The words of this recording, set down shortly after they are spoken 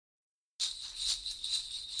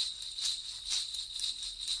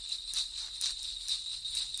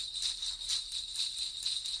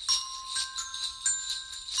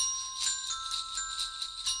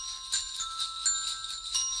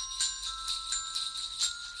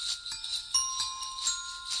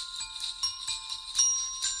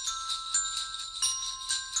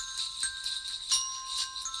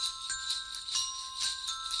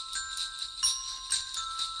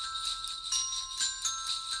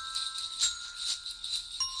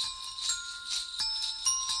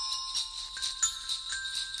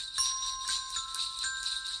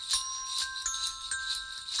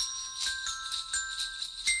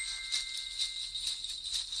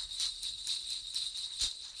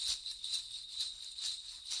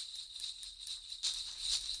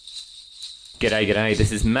G'day, g'day.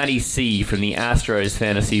 This is Matty C from the Astros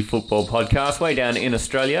Fantasy Football Podcast, way down in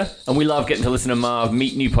Australia. And we love getting to listen to Marv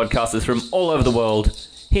meet new podcasters from all over the world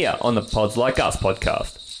here on the Pods Like Us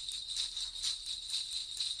podcast.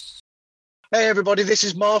 Hey everybody, this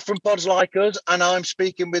is Marv from Pods Like Us, and I'm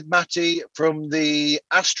speaking with Matty from the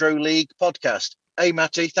Astro League podcast. Hey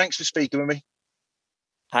Matty, thanks for speaking with me.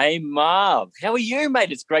 Hey Marv, how are you,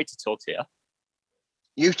 mate? It's great to talk to you.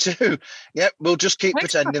 You too. Yep, we'll just keep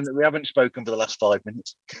pretending that we haven't spoken for the last 5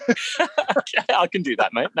 minutes. I can do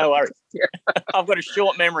that, mate. No worries. I've got a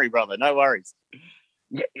short memory, brother. No worries.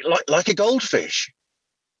 Yeah, like a goldfish.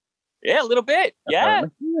 Yeah, a little bit. Yeah.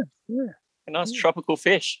 Yeah. A nice tropical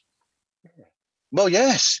fish. Well,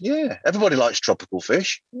 yes. Yeah. Everybody likes tropical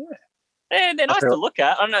fish. Yeah. And they're nice to look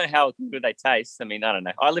at. I don't know how good they taste. I mean, I don't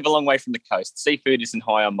know. I live a long way from the coast. Seafood isn't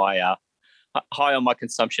high on my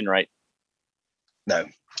consumption rate. No.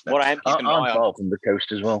 What I am keeping an eye I'm far on from the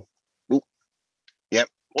coast as well. Ooh. Yep.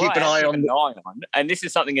 Keep an eye on. And this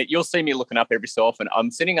is something that you'll see me looking up every so often.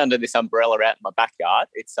 I'm sitting under this umbrella out in my backyard.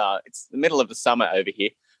 It's the middle of the summer over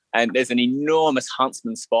here, and there's an enormous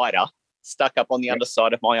huntsman spider stuck up on the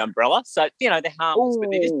underside of my umbrella. So, they're harmless,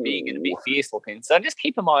 but they're just big and a bit fierce looking. So I'm just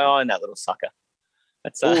keeping my eye on that little sucker.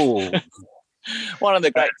 That's one of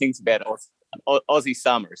the great things about Aussie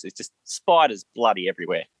summers is just spiders bloody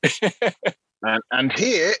everywhere. And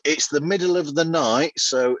here it's the middle of the night,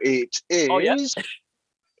 so it is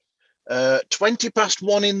 20 past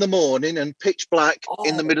 1 in the morning and pitch black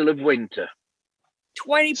in the middle of winter.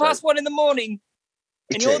 20 past 1 in the morning?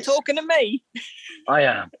 And you're talking to me? I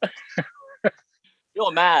am.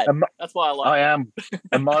 You're mad. That's why I like I am.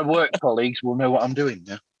 And my work colleagues will know what I'm doing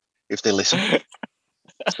now, if they listen.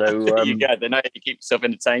 So there you go. They know how to keep yourself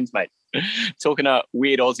entertained, mate. Talking to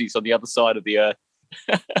weird Aussies on the other side of the earth.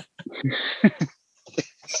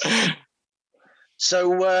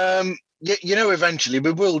 So, eventually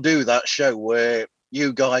we will do that show where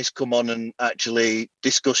you guys come on and actually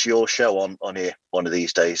discuss your show on here one of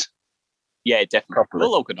these days. Yeah, definitely. Properly.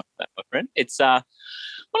 We'll organise that, my friend. It's one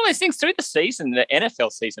of those things through the season, the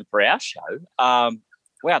NFL season for our show.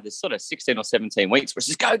 Wow, there's sort of 16 or 17 weeks where it's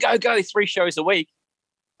just go, 3 shows a week.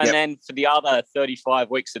 And then for the other 35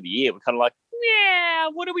 weeks of the year, we're kind of like, yeah,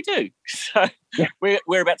 what do we do? So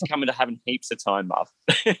we're about to come into having heaps of time, Marv.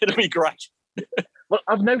 It'll be great. Well,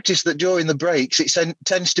 I've noticed that during the breaks, it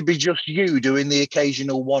tends to be just you doing the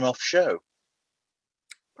occasional one-off show.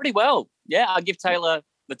 Pretty well. Yeah, I give Taylor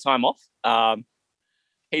the time off.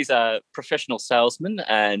 He's a professional salesman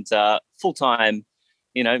and full-time,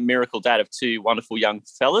 miracle dad of 2 wonderful young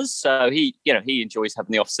fellas. So he enjoys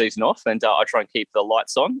having the off season off, and I try and keep the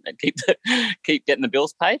lights on and keep getting the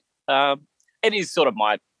bills paid. It is sort of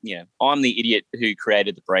I'm the idiot who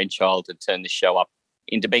created the brainchild and turned this show up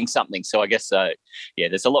into being something. So I guess,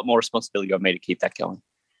 there's a lot more responsibility on me to keep that going.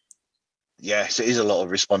 Yes, it is a lot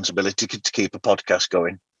of responsibility to keep a podcast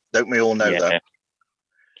going. Don't we all know that?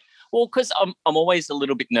 Well, because I'm always a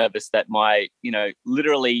little bit nervous that my,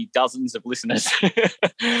 literally dozens of listeners,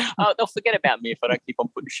 they'll forget about me if I don't keep on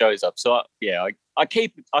putting shows up. So I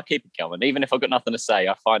keep it going, even if I've got nothing to say.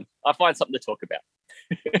 I find something to talk about.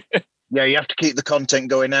 Yeah, you have to keep the content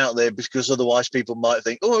going out there because otherwise people might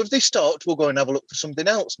think, if they stopped, we'll go and have a look for something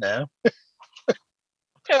else now.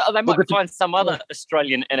 They might find some other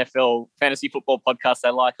Australian NFL fantasy football podcast they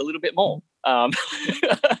like a little bit more.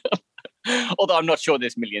 Although I'm not sure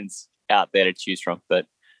there's millions out there to choose from, but,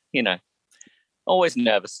 always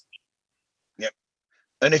nervous. Yep.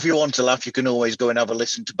 And if you want to laugh, you can always go and have a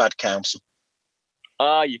listen to Bad Counsel.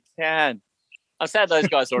 Oh, you can. I'm sad those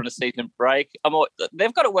guys are on a season break.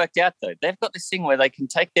 They've got it worked out, though. They've got this thing where they can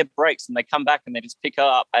take their breaks and they come back and they just pick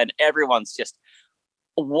up and everyone's just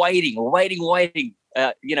waiting.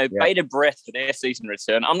 Bated breath for their season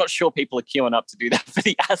return. I'm not sure people are queuing up to do that for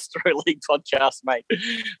the Astro League podcast, mate.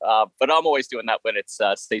 But I'm always doing that when it's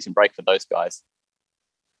season break for those guys.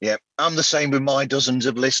 Yeah, I'm the same with my dozens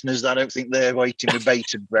of listeners. I don't think they're waiting with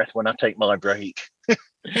bated breath when I take my break.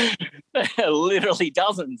 Literally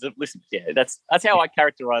dozens of listeners. Yeah, that's how I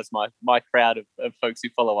characterize my crowd of folks who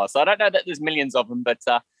follow us. I don't know that there's millions of them, but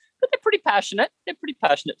they're pretty passionate. They're pretty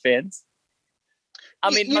passionate fans. I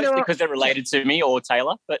mean, mostly because they're related to me or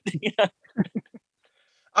Taylor, but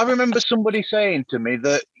I remember somebody saying to me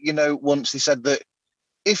that, once they said that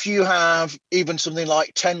if you have even something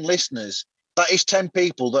like 10 listeners, that is 10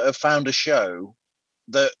 people that have found a show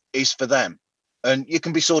that is for them. And you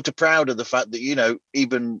can be sort of proud of the fact that, with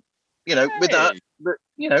that, but,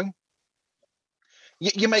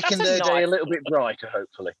 you're making their day a little bit brighter,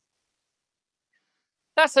 hopefully.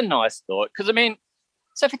 That's a nice thought. Because,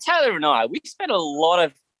 so for Taylor and I, we spent a lot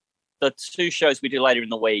of the 2 shows we do later in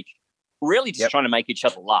the week really just trying to make each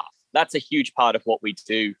other laugh. That's a huge part of what we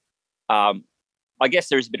do. I guess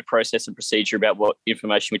there is a bit of process and procedure about what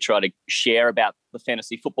information we try to share about the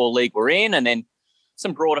fantasy football league we're in, and then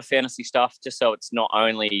some broader fantasy stuff, just so it's not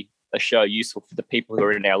only a show useful for the people who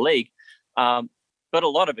are in our league, but a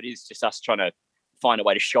lot of it is just us trying to find a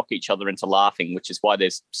way to shock each other into laughing, which is why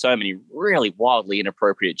there's so many really wildly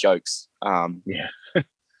inappropriate jokes.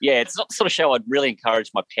 Yeah, it's not the sort of show I'd really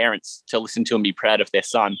encourage my parents to listen to and be proud of their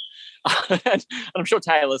son. And I'm sure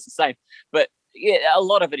Taylor's the same. But yeah, a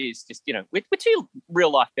lot of it is just, we're two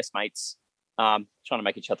real life best mates trying to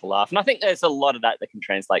make each other laugh. And I think there's a lot of that can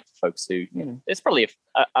translate to folks who, there's probably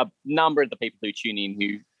a number of the people who tune in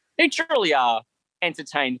who truly are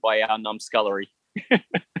entertained by our numbskullery.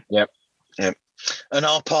 Yep. And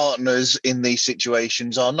our partners in these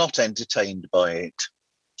situations are not entertained by it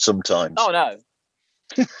sometimes. Oh, no.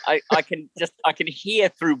 I can hear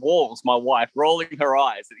through walls my wife rolling her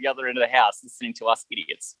eyes at the other end of the house listening to us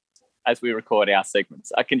idiots as we record our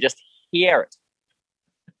segments. I can just hear it.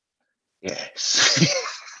 Yes.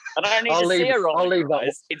 And I don't need to see her rolling.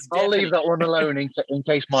 I'll leave that one alone in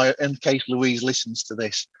case Louise listens to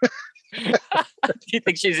this. Do you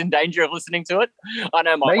think she's in danger of listening to it? I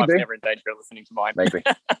know my wife's never in danger of listening to mine. Maybe.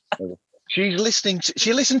 She listens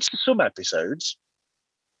to some episodes.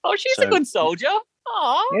 Oh, she's a good soldier.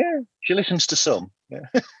 Aww. Yeah, she listens to some. Yeah.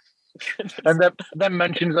 And then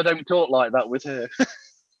mentions I don't talk like that with her.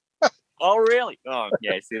 Oh, really? Oh,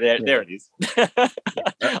 yeah. See, there it is.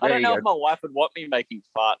 I don't know if my wife would want me making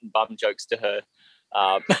fart and bum jokes to her.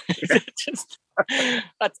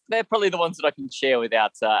 They're probably the ones that I can share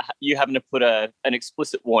without you having to put an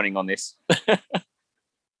explicit warning on this.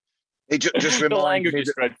 It just reminds the language me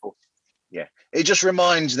is dreadful. Yeah, it just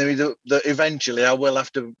reminds me that eventually I will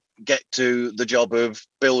have to get to the job of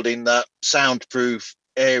building that soundproof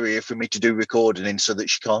area for me to do recording in, so that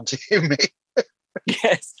she can't hear me.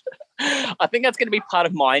 Yes, I think that's going to be part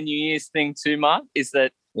of my New Year's thing too, Mark. Is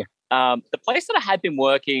that the place that I had been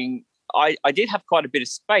working, I did have quite a bit of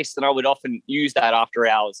space, and I would often use that after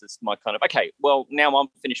hours as my kind of, okay, well, now I'm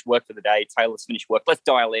finished work for the day. Taylor's finished work. Let's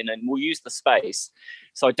dial in and we'll use the space.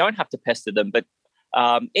 So I don't have to pester them. But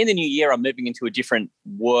in the new year, I'm moving into a different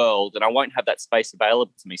world and I won't have that space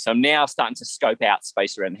available to me. So I'm now starting to scope out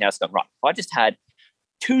space around the house. Going, right, if I just had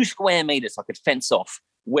 2 square meters I could fence off,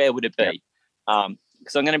 where would it be?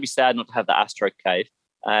 Because I'm going to be sad not to have the Astro Cave.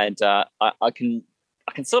 And I can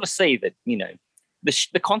sort of see that,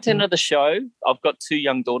 the content of the show, I've got 2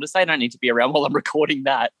 young daughters. They don't need to be around while I'm recording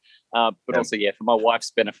that. But also, for my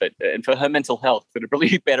wife's benefit and for her mental health, it would probably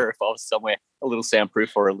be better if I was somewhere a little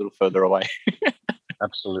soundproof or a little further away.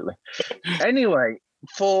 Absolutely. Anyway,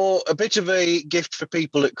 for a bit of a gift for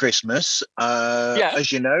people at Christmas,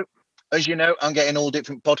 as you know, I'm getting all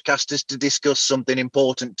different podcasters to discuss something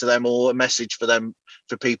important to them or a message for them,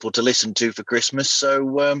 for people to listen to for Christmas.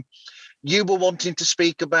 So you were wanting to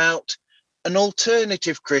speak about an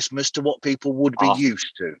alternative Christmas to what people would be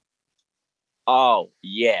used to. Oh,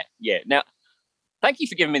 yeah. Now, thank you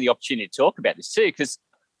for giving me the opportunity to talk about this too, because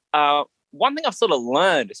one thing I've sort of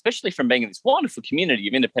learned, especially from being in this wonderful community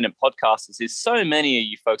of independent podcasters, is so many of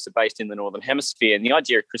you folks are based in the Northern Hemisphere, and the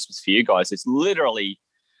idea of Christmas for you guys is literally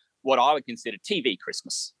what I would consider TV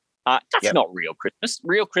Christmas. That's not real Christmas.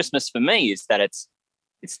 Real Christmas for me is that it's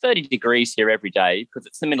 30 degrees here every day because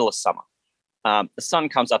it's the middle of summer. The sun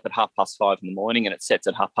comes up at 5:30 in the morning and it sets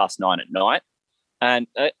at 9:30 at night. And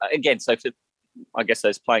again, so for, I guess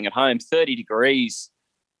those playing at home, 30 degrees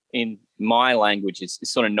in my language is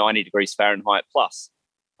sort of 90 degrees Fahrenheit plus.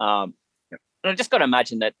 And I just got to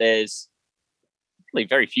imagine that there's really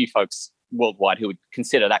very few folks worldwide who would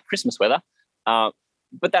consider that Christmas weather.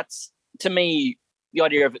 But that's, to me, the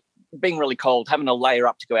idea of it being really cold, having a layer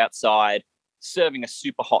up to go outside, serving a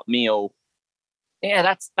super hot meal. Yeah,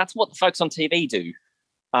 that's what the folks on TV do.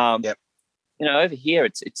 Over here,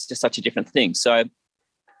 it's just such a different thing. So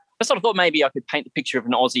I sort of thought maybe I could paint the picture of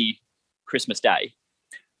an Aussie Christmas day.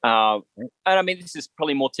 And I mean, this is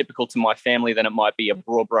probably more typical to my family than it might be a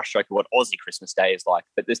broad brushstroke of what Aussie Christmas Day is like.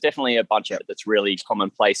 But there's definitely a bunch of it that's really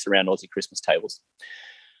commonplace around Aussie Christmas tables.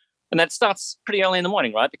 And that starts pretty early in the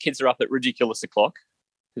morning, right? The kids are up at ridiculous o'clock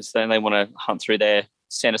because then they want to hunt through their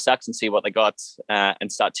Santa sacks and see what they got and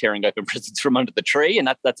start tearing open presents from under the tree. And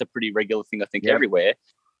that's a pretty regular thing, I think, everywhere.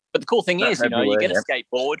 But the cool thing is, you get a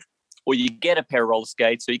skateboard or you get a pair of roller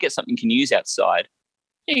skates or you get something you can use outside.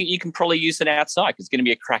 You can probably use it outside because it's going to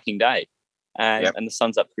be a cracking day and the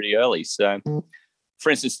sun's up pretty early. So, for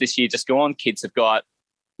instance, this year just gone, kids have got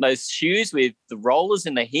those shoes with the rollers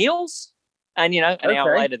in the heels and, an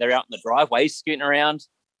hour later they're out in the driveway scooting around.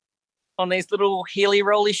 on these little heely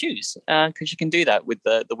rolly shoes because you can do that with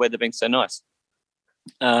the weather being so nice.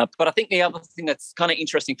 But I think the other thing that's kind of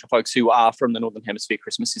interesting for folks who are from the Northern Hemisphere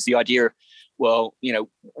Christmas is the idea of, well,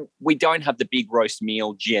 we don't have the big roast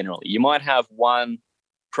meal generally. You might have one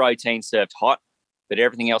protein served hot, but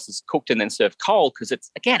everything else is cooked and then served cold because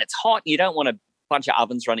it's hot. And you don't want a bunch of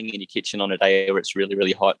ovens running in your kitchen on a day where it's really,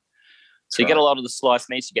 really hot. So you get a lot of the sliced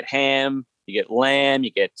meats. You get ham, you get lamb,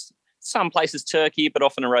 you get some places turkey, but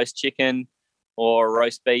often a roast chicken or a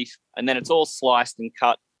roast beef. And then it's all sliced and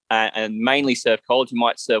cut and mainly served cold. You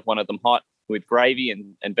might serve one of them hot with gravy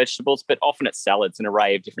and vegetables, but often it's salads, an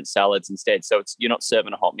array of different salads instead. So you're not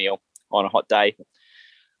serving a hot meal on a hot day.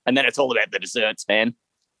 And then it's all about the desserts, man.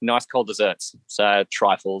 Nice cold desserts. So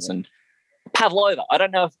trifles and pavlova. I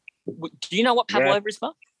don't know do you know what pavlova is,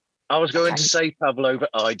 Mark? I was going to say pavlova.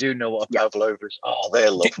 I do know what a pavlova is. Oh,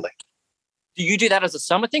 they're lovely. Do you do that as a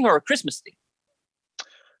summer thing or a Christmas thing?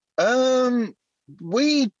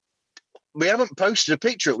 We haven't posted a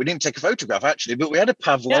picture. We didn't take a photograph actually, but we had a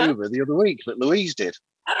pavlova the other week that Louise did.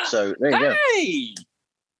 So there you go.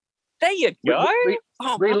 There you go.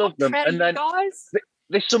 We love them. And then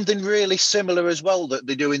there's something really similar as well that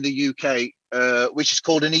they do in the UK, which is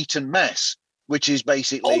called an Eton mess, which is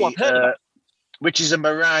basically which is a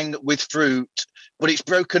meringue with fruit, but it's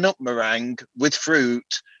broken up meringue with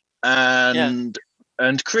fruit and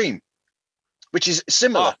cream, which is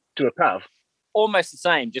similar to a pav. Almost the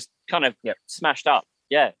same, just kind of smashed up.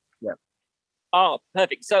 Yeah. Oh,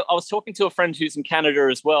 perfect. So I was talking to a friend who's in Canada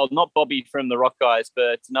as well, not Bobby from the Rock Guys,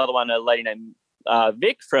 but another one, a lady named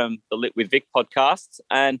Vic from the Lit with Vic podcast.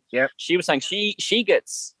 And she was saying she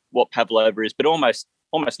gets what pavlova is, but almost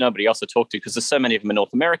nobody else I talk to because there's so many of them in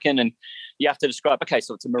North American. And you have to describe, okay,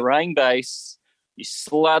 so it's a meringue base. You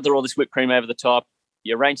slather all this whipped cream over the top.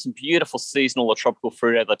 You arrange some beautiful seasonal or tropical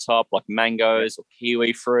fruit over the top, like mangoes or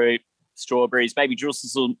kiwi fruit, strawberries, maybe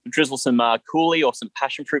drizzle some coulis or some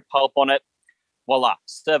passion fruit pulp on it. Voila,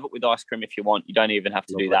 serve it with ice cream if you want. You don't even have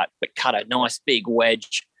to do that, but cut a nice big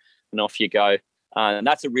wedge and off you go. And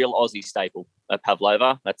that's a real Aussie staple, a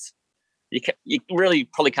pavlova. You really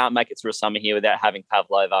probably can't make it through a summer here without having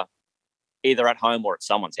pavlova, either at home or at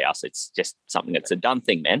someone's house. It's just something that's a done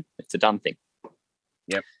thing, man. It's a done thing.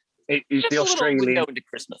 Yep. It is the Australian window into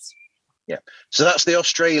Christmas. Yeah. So that's the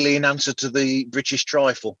Australian answer to the British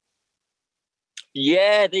trifle.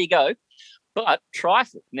 Yeah, there you go. But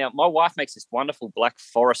trifle. Now, my wife makes this wonderful Black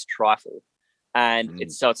Forest trifle, and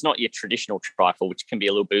it's not your traditional trifle, which can be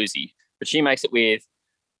a little boozy, but she makes it with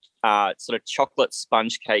sort of chocolate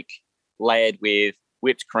sponge cake layered with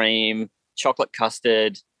whipped cream, chocolate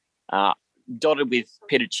custard, dotted with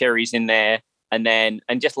pitted cherries in there, and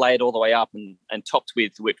just layered all the way up and topped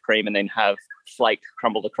with whipped cream, and then have flake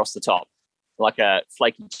crumbled across the top, like a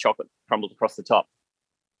flaky chocolate crumbled across the top.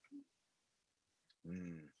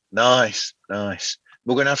 Nice. We're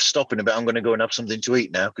going to have to stop in a bit. I'm going to go and have something to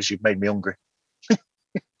eat now because you've made me hungry.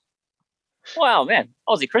 Wow, man.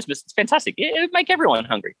 Aussie Christmas, it's fantastic. It would make everyone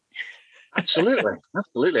hungry. Absolutely.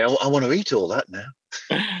 I want to eat all that now.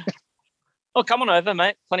 Oh, come on over,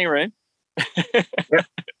 mate. Plenty of room.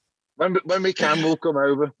 When we can, we'll come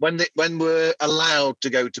over. When we're allowed to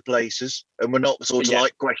go to places and we're not sort of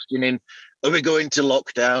like questioning, are we going to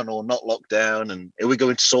lockdown or not lockdown, and are we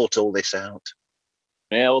going to sort all this out?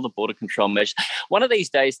 Yeah, all the border control measures. One of these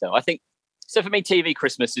days, though, I think, so for me, TV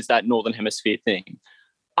Christmas is that Northern Hemisphere thing.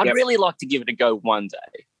 I'd really like to give it a go one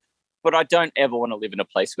day, but I don't ever want to live in a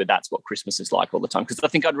place where that's what Christmas is like all the time, because I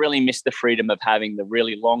think I'd really miss the freedom of having the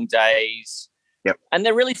really long days and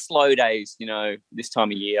the really slow days, this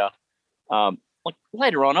time of year. Like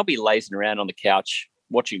later on, I'll be lazing around on the couch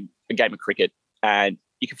watching a game of cricket, and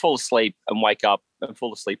you can fall asleep and wake up and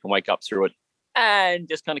fall asleep and wake up through it, and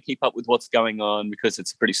just kind of keep up with what's going on because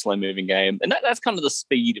it's a pretty slow moving game. And that's kind of the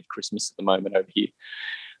speed of Christmas at the moment over here.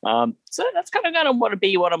 So that's kind of going to want to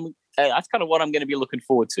be that's kind of what I'm going to be looking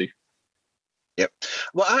forward to. Yep.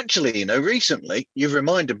 Well, actually, recently you've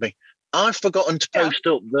reminded me, I've forgotten to post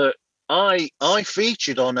up that I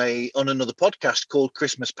featured on another podcast called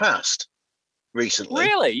Christmas Past recently.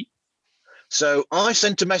 Really? So I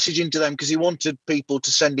sent a message into them because he wanted people to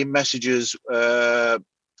send in messages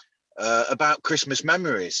about Christmas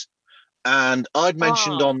memories, and I'd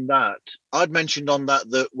mentioned on that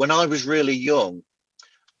that when I was really young,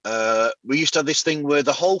 we used to have this thing where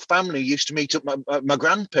the whole family used to meet up my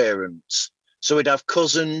grandparents. So we'd have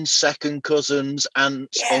cousins, second cousins,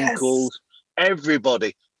 aunts, uncles,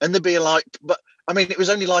 everybody, and they'd be like, but I mean, it was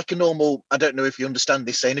only like a normal, I don't know if you understand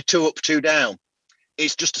this saying, a 2 up, 2 down.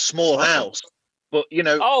 It's just a small house, but I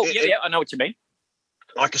know what you mean.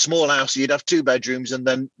 like a small house. You'd have 2 bedrooms and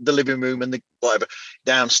then the living room and the whatever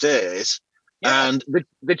downstairs. Yeah. And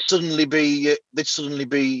they'd suddenly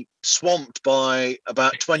be swamped by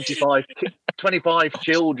about 25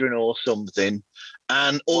 children or something,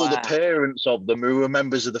 and all the Wow. parents of them who were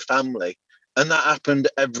members of the family. And that happened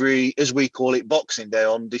every, as we call it, Boxing Day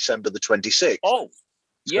on December the 26th. Oh,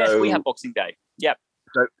 yes, So- we have Boxing Day. Yep.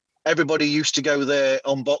 Everybody used to go there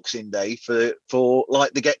on Boxing Day for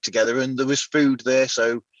like the get together, and there was food there,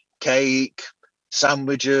 so cake,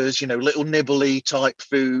 sandwiches, little nibbly type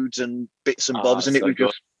foods and bits and bobs, and so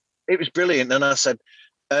it was brilliant. And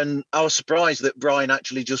I was surprised that Brian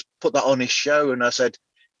actually just put that on his show, and I said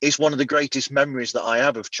it's one of the greatest memories that I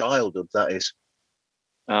have of childhood. That is.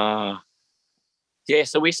 Yeah,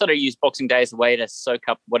 so we sort of use Boxing Day as a way to soak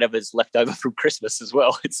up whatever's left over from Christmas as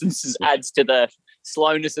well. It just adds to the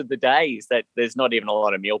slowness of the days that there's not even a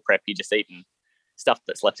lot of meal prep. You're just eating stuff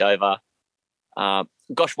that's left over.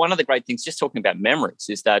 Gosh, one of the great things, just talking about memories,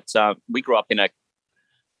 is that we grew up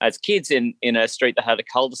as kids in a street that had a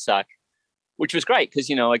cul-de-sac, which was great because,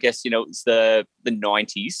 I guess, it was the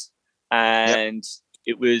 90s, and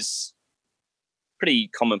it was pretty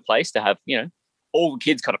commonplace to have, all the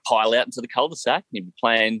kids kind of pile out into the cul-de-sac and you'd be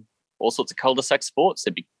playing all sorts of cul-de-sac sports.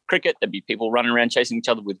 There'd be cricket, there'd be people running around chasing each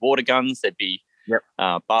other with water guns, there'd be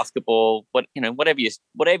basketball, whatever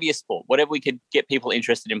your sport, whatever we could get people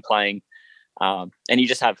interested in playing. And you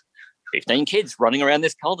just have 15 kids running around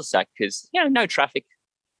this cul-de-sac because, no traffic.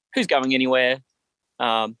 Who's going anywhere?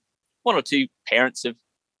 One or two parents of,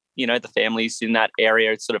 the families in that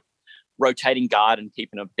area sort of rotating guard and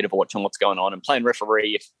keeping a bit of a watch on what's going on and playing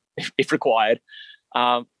referee if required.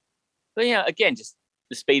 But again, just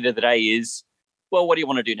the speed of the day is, well, what do you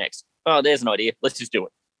want to do next? Oh, there's an idea. Let's just do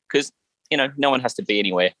it. Because, no one has to be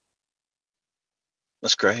anywhere.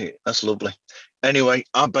 That's great. That's lovely. Anyway,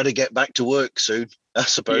 I better get back to work soon, I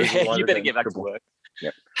suppose. Yeah, you better get back to work.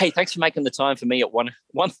 Yep. Hey, thanks for making the time for me at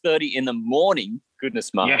 1:30 in the morning.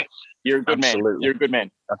 Goodness, Mark. Yes, you're a good man. You're a good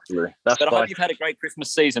man. Absolutely. That's but I fine. hope you've had a great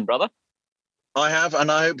Christmas season, brother. I have, and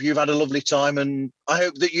I hope you've had a lovely time, and I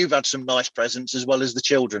hope that you've had some nice presents as well as the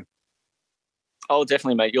children. Oh,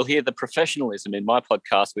 definitely, mate. You'll hear the professionalism in my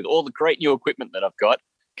podcast with all the great new equipment that I've got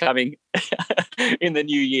coming in the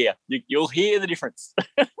new year. You'll hear the difference.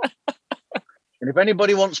 And if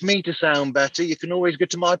anybody wants me to sound better, you can always go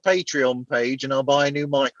to my Patreon page and I'll buy a new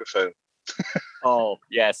microphone. Oh,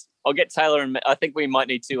 yes. I'll get Taylor, and I think we might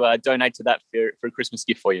need to donate to that for a Christmas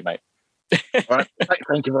gift for you, mate. All right.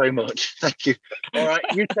 Thank you very much. Thank you. All right.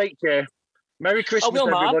 You take care. Merry Christmas,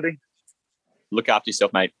 everybody. Look after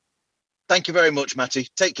yourself, mate. Thank you very much, Matty.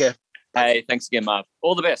 Take care. Hey, thanks again, Marv.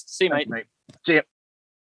 All the best. See you, Thanks, mate. See you.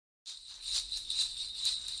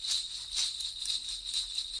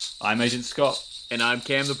 I'm Agent Scott. And I'm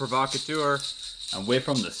Cam the Provocateur. And we're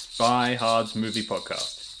from the Spy Hards Movie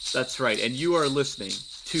Podcast. That's right. And you are listening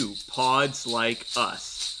to Pods Like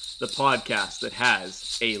Us, the podcast that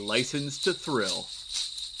has a license to thrill.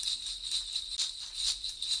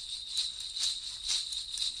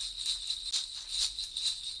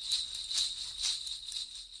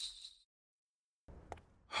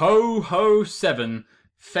 Ho Ho 7,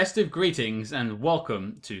 festive greetings and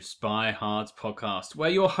welcome to Spy Hards Podcast, where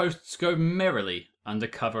your hosts go merrily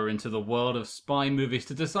undercover into the world of spy movies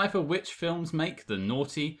to decipher which films make the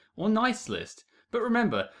naughty or nice list. But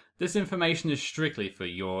remember, this information is strictly for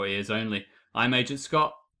your ears only. I'm Agent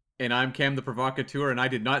Scott. And I'm Cam the Provocateur, and I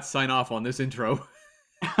did not sign off on this intro.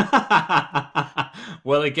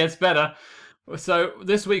 Well, it gets better. So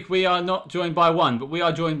this week we are not joined by one, but we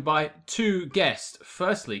are joined by two guests.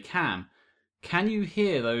 Firstly, Cam, can you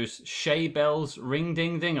hear those Shay bells ring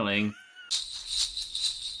ding ding-a-ling?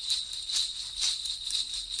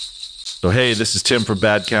 So hey, this is Tim from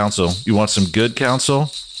Bad Counsel. You want some good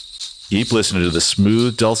counsel? Keep listening to the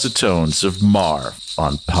smooth, dulcet tones of Marv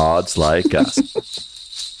on Pods Like Us.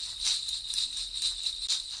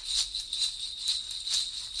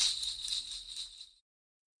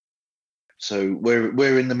 So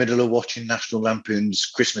we're in the middle of watching National Lampoon's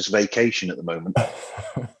Christmas Vacation at the moment.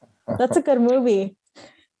 That's a good movie.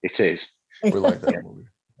 It is. We like that movie.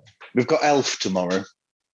 We've got Elf tomorrow.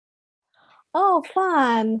 Oh,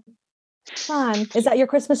 fun. Fun. Is that your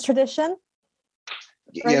Christmas tradition?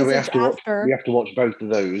 Or Yeah, is we it have to watch, after? we have to watch both of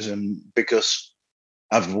those, and because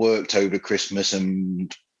I've worked over Christmas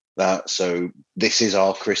and that, so this is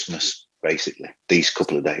our Christmas basically. These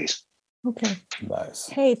couple of days. Okay. Nice.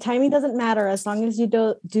 Hey, timing doesn't matter as long as you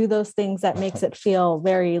do those things that makes it feel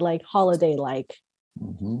very like holiday-like.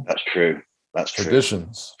 Mhm. That's true. That's true.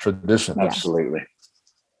 Traditions. Yeah. Absolutely.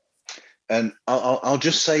 And I'll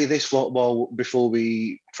just say this while before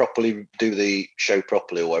we properly do the show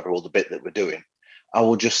properly or whatever, or the bit that we're doing, I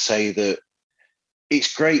will just say that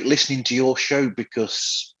it's great listening to your show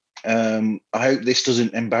because I hope this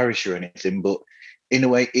doesn't embarrass you or anything, but in a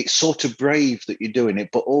way, it's sort of brave that you're doing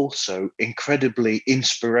it, but also incredibly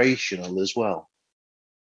inspirational as well.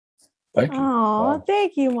 Thank you. Oh, Wow.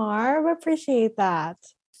 thank you, Marv. I appreciate that.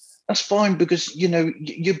 That's fine because,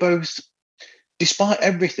 you both, despite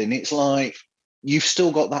everything, it's like you've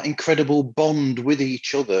still got that incredible bond with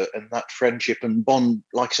each other and that friendship and bond,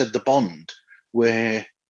 like I said, the bond, where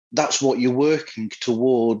that's what you're working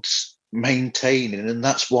towards maintaining. And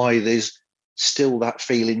that's why there's still that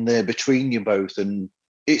feeling there between you both. And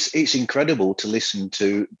it's incredible to listen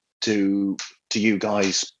to you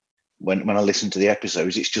guys when I listen to the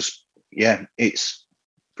episodes. It's just, it's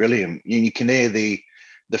brilliant. You can hear the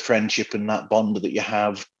friendship and that bond that you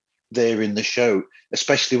have there in the show,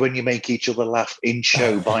 especially when you make each other laugh in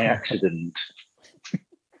show by accident.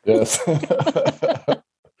 Yes.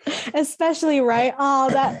 Especially, right? Oh,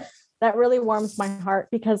 that really warms my heart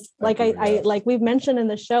because like like we've mentioned in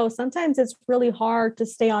the show, sometimes it's really hard to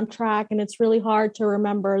stay on track and it's really hard to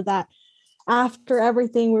remember that after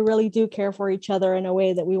everything, we really do care for each other in a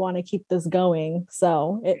way that we want to keep this going.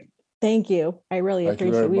 So thank you. I really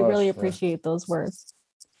appreciate, we really appreciate those words.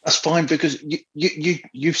 That's fine because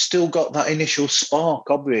you've still got that initial spark,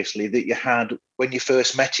 obviously, that you had when you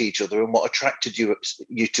first met each other and what attracted you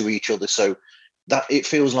to each other. So that it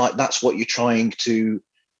feels like that's what you're trying to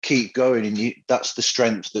keep going, and that's the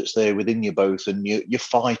strength that's there within you both, and you're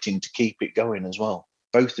fighting to keep it going as well,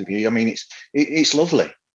 both of you. I mean, it's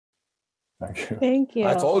lovely. Thank you. Thank you.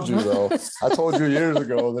 I told you though. I told you years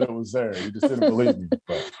ago that it was there. You just didn't believe me.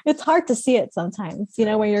 But. It's hard to see it sometimes,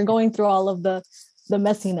 when you're going through all of the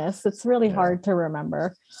messiness. It's really hard to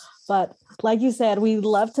remember. But like you said, we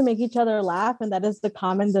love to make each other laugh, and that is the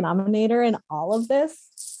common denominator in all of this.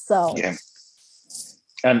 So yeah.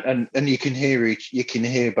 And you can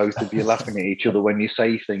hear both of you laughing at each other when you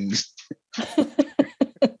say things.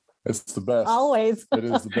 It's the best. Always. It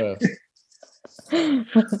is the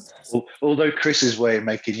best. Although Chris's way of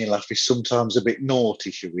making you laugh is sometimes a bit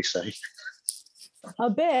naughty, should we say? A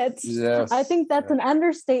bit. Yes. I think that's an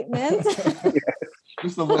understatement.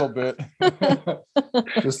 Just a little bit.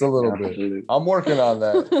 Just a little Absolutely. bit. I'm working on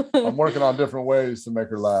that. I'm working on different ways to make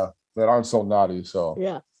her laugh that aren't so naughty. So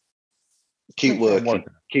yeah. Keep working.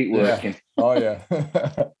 Keep working. Yeah. Oh yeah.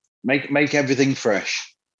 Make everything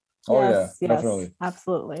fresh. Oh yes, yeah. Definitely.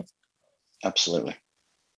 Absolutely. Absolutely.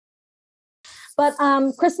 But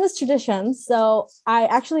Christmas traditions. So I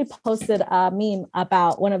actually posted a meme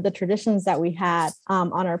about one of the traditions that we had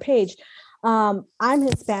on our page. I'm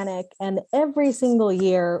Hispanic, and every single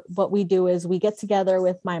year, what we do is we get together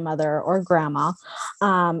with my mother or grandma,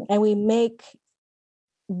 and we make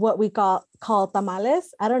what we call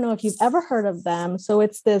tamales. I don't know if you've ever heard of them. So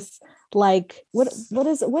it's this like what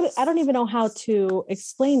is it? I don't even know how to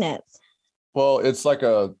explain it. Well, it's like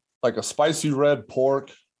a spicy red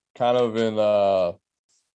pork, kind of in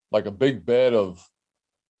like a big bed of,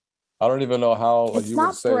 I don't even know how it's you not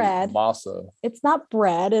would say bread. masa. It's not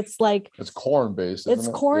bread. It's like it's corn based. It's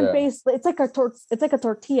corn based. It's like a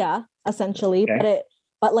tortilla essentially, okay.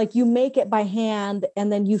 but like you make it by hand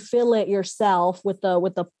and then you fill it yourself with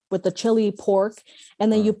the chili pork,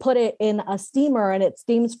 and then you put it in a steamer and it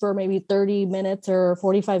steams for maybe 30 minutes or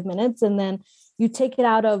 45 minutes, and then you take it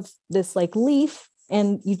out of this like leaf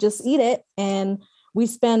and you just eat it. And we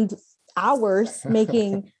spend hours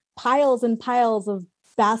making piles and piles of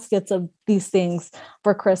baskets of these things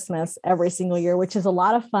for Christmas every single year, which is a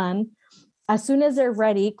lot of fun. As soon as they're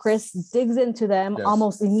ready, Chris digs into them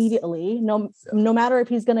almost immediately. No matter if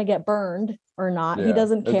he's going to get burned or not, he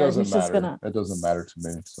doesn't care. He's just gonna. It doesn't matter to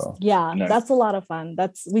me. So that's a lot of fun.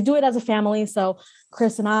 We do it as a family. So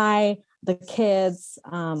Chris and I, the kids,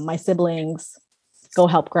 my siblings, go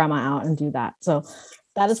help grandma out and do that. So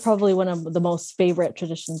that is probably one of the most favorite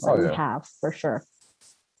traditions that we have, for sure.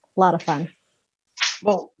 A lot of fun.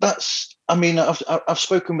 Well, I've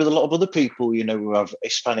spoken with a lot of other people, who have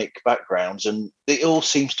Hispanic backgrounds, and it all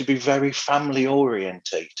seems to be very family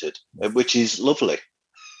orientated, which is lovely.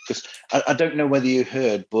 Because I don't know whether you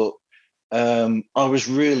heard, but I was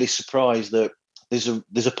really surprised that there's a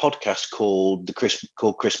podcast called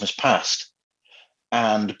Christmas Past,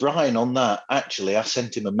 and Brian on that, actually, I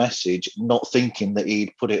sent him a message, not thinking that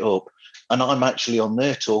he'd put it up, and I'm actually on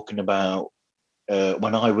there talking about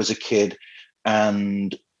when I was a kid.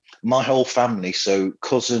 And my whole family, so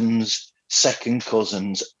cousins, second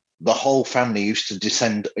cousins, the whole family used to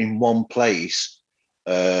descend in one place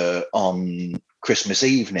on Christmas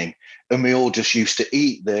evening, and we all just used to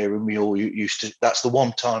eat there, and we all used to. That's the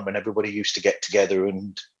one time when everybody used to get together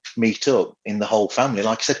and meet up in the whole family.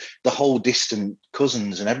 Like I said, the whole distant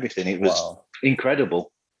cousins and everything. It was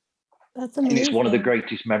incredible. That's amazing. And it's one of the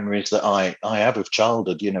greatest memories that I have of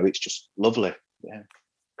childhood. You know, it's just lovely. Yeah.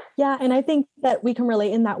 Yeah. And I think that we can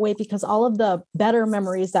relate in that way because all of the better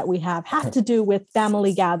memories that we have to do with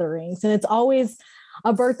family gatherings. And it's always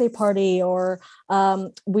a birthday party, or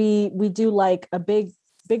we do like a big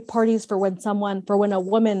parties for when a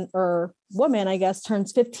woman, I guess,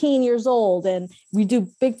 turns 15 years old, and we do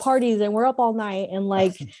big parties and we're up all night and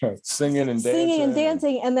like singing and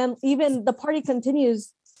dancing. And then even the party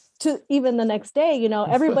continues to even the next day, you know,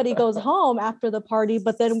 everybody goes home after the party,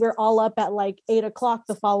 but then we're all up at like 8:00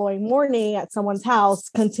 the following morning at someone's house,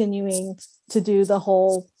 continuing to do the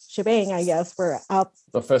whole shebang, I guess. We're out.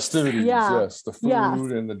 The festivities, yes. The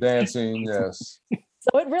food and the dancing, yes.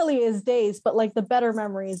 So it really is days, but like the better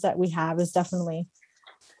memories that we have is definitely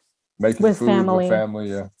making with food family. with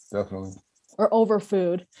family, yeah, definitely. Or over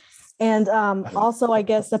food. And also, I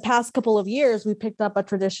guess the past couple of years, we picked up a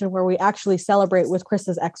tradition where we actually celebrate with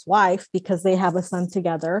Chris's ex-wife because they have a son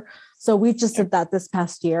together. So we just did that this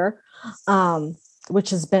past year, which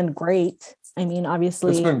has been great. I mean,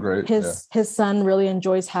 obviously, it's been great. His son really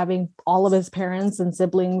enjoys having all of his parents and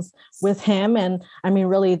siblings with him. And I mean,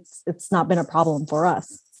 really, it's not been a problem for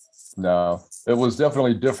us. No, it was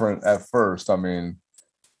definitely different at first. I mean,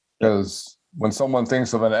 because when someone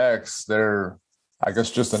thinks of an ex, they're, I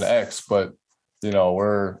guess, just an ex, but you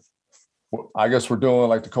know, I guess we're doing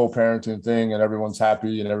like the co-parenting thing, and everyone's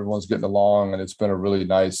happy and everyone's getting along, and it's been a really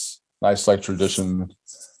nice like tradition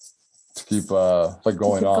to keep like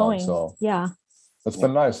going on. So yeah, it's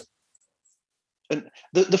been nice. And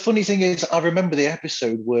the funny thing is, I remember the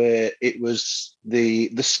episode where it was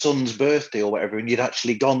the son's birthday or whatever, and you'd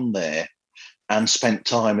actually gone there and spent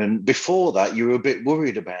time. And before that, you were a bit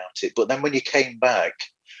worried about it, but then when you came back,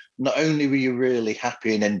 not only were you really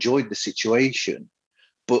happy and enjoyed the situation,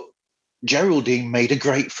 but Geraldine made a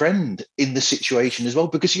great friend in the situation as well,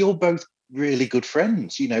 because you're both really good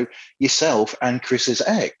friends, you know, yourself and Chris's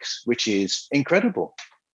ex, which is incredible.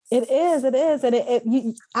 It is.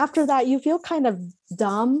 And after that, you feel kind of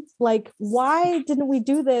dumb. Like, why didn't we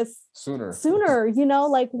do this sooner? You know,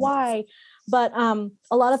 like why? But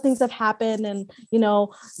a lot of things have happened, and, you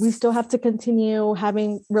know, we still have to continue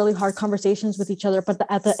having really hard conversations with each other. But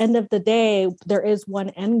at the end of the day, there is one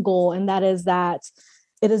end goal, and that is that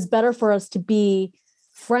it is better for us to be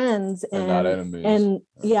friends and not enemies. And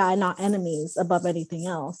not enemies above anything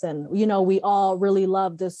else. And, you know, we all really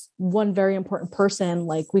love this one very important person.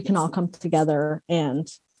 Like, we can all come together and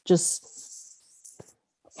just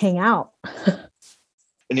hang out.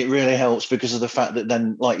 And it really helps because of the fact that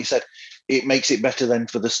then, like you said, it makes it better then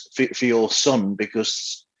for your son,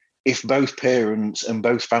 because if both parents and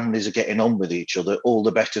both families are getting on with each other, all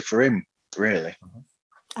the better for him, really.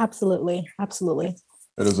 Absolutely.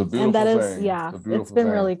 It is a beautiful thing. It's been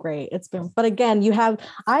really great. But again,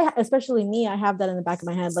 especially me, I have that in the back of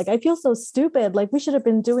my head. Like, I feel so stupid. Like, we should have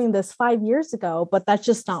been doing this 5 years ago, but that's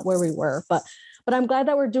just not where we were. But I'm glad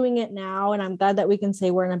that we're doing it now. And I'm glad that we can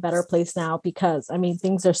say we're in a better place now, because I mean,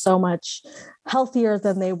 things are so much healthier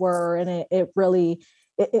than they were. And it really,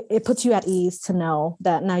 it puts you at ease to know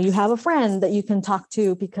that now you have a friend that you can talk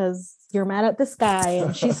to because you're mad at this guy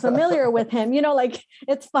and she's familiar with him, you know, like,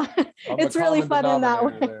 it's fun. It's really fun in that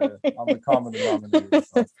way. I'm the common denominator.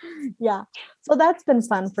 So. Yeah. So that's been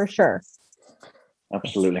fun for sure.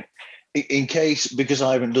 Absolutely. In case, because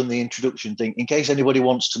I haven't done the introduction thing, in case anybody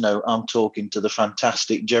wants to know, I'm talking to the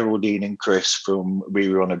fantastic Geraldine and Chris from We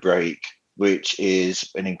Were on a Break, which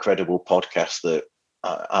is an incredible podcast that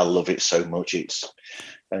I love it so much.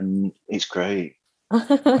 It's great.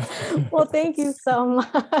 Well, thank you so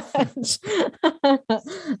much.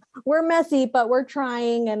 We're messy, but we're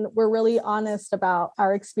trying, and we're really honest about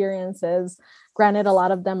our experiences. Granted, a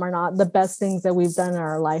lot of them are not the best things that we've done in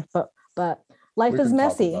our life, but life is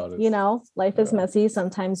messy, you know, life is messy.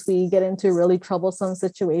 Sometimes we get into really troublesome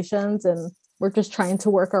situations, and we're just trying to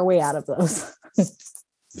work our way out of those.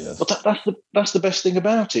 Yes. But that's the best thing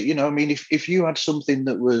about it. You know, I mean, if you had something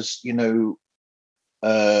that was, you know,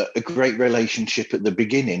 a great relationship at the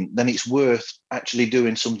beginning, then it's worth actually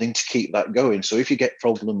doing something to keep that going. So if you get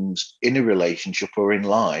problems in a relationship or in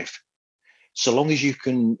life, so long as you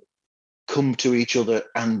can come to each other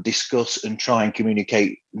and discuss and try and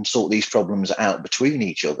communicate and sort these problems out between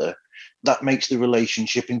each other, that makes the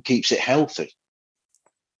relationship and keeps it healthy.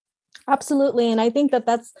 Absolutely. And I think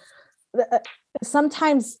that's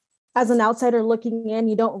sometimes, as an outsider looking in,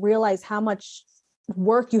 you don't realize how much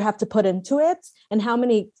work you have to put into it and how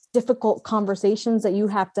many difficult conversations that you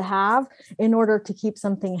have to have in order to keep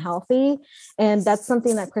something healthy. And that's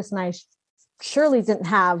something that Chris and I surely didn't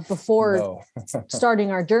have before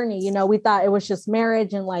starting our journey. We thought it was just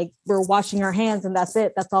marriage and like we're washing our hands and that's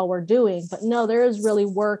it. That's all we're doing. But no, there is really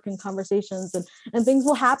work and conversations and things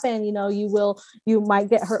will happen. You might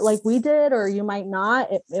get hurt like we did, or you might not.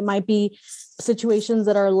 It might be situations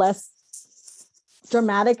that are less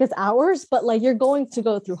dramatic as ours, but like you're going to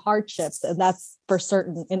go through hardships, and that's for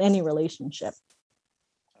certain in any relationship.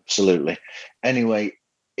 Absolutely. Anyway,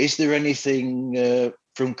 is there anything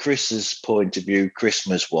from Chris's point of view,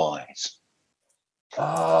 Christmas wise?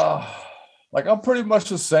 Like I'm pretty much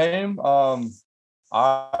the same.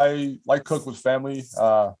 I like cook with family.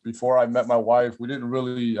 Before I met my wife, we didn't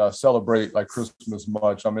really celebrate like Christmas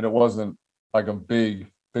much. I mean, it wasn't like a big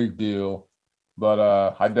deal,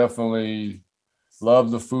 but I definitely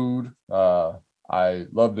love the food. I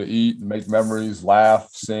love to eat and make memories, laugh,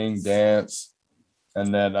 sing, dance,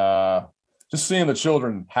 and then just seeing the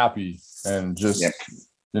children happy and just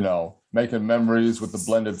making memories with the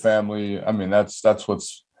blended family. I mean, that's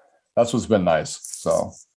what's been nice.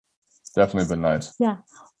 So definitely been nice. Yeah.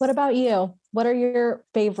 What about you? What are your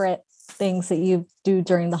favorite things that you do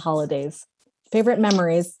during the holidays? Favorite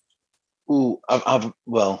memories?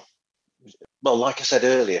 Well, like I said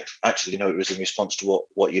earlier, actually, it was in response to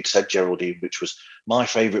what you'd said, Geraldine, which was my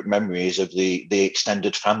favourite memories of the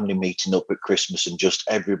extended family meeting up at Christmas and just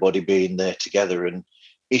everybody being there together. And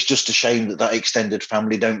it's just a shame that extended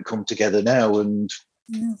family don't come together now. And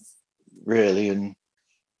really, and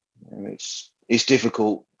it's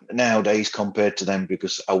difficult nowadays compared to them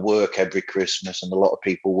because I work every Christmas and a lot of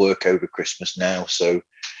people work over Christmas now. So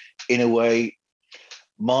in a way,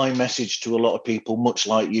 my message to a lot of people, much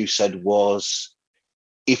like you said, was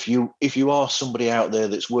if you are somebody out there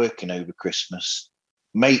that's working over Christmas,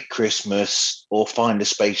 make Christmas or find a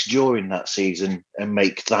space during that season and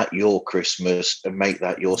make that your Christmas and make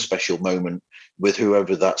that your special moment with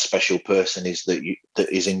whoever that special person is that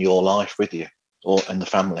is in your life with you and the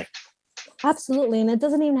family. Absolutely. And it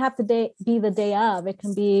doesn't even have to be the day of. It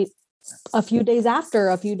can be a few days after,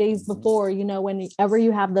 a few days before, whenever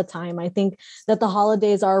you have the time. I think that the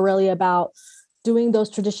holidays are really about doing those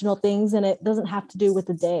traditional things, and it doesn't have to do with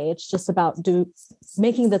the day. It's just about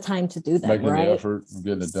making the time to do that, making right? the effort and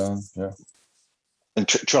getting it done. Yeah. And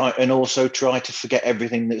try to forget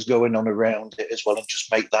everything that's going on around it as well, and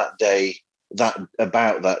just make that day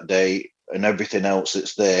about that day and everything else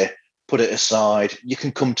that's there. Put it aside. You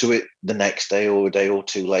can come to it the next day or a day or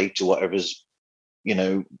two later, whatever's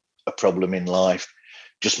a problem in life.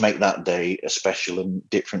 Just make that day a special and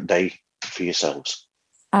different day for yourselves.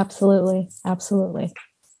 Absolutely. Wow,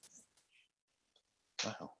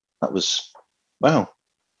 that was wow.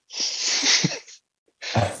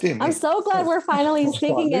 I'm so glad we're finally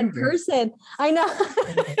speaking in person. I know.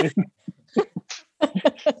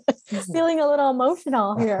 Feeling a little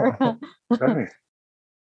emotional here.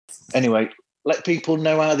 Anyway, let people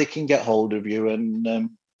know how they can get hold of you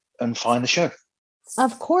and find the show.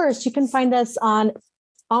 Of course, you can find us on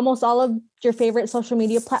almost all of your favorite social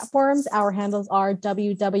media platforms. Our handles are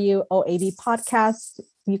WWOAD Podcast.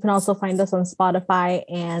 You can also find us on Spotify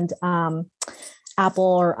and Apple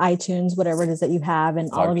or iTunes, whatever it is that you have, and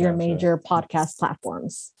all of your major podcast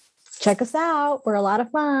platforms. Check us out. We're a lot of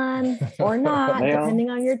fun, or not, depending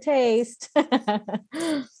on your taste.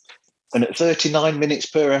 And at 39 minutes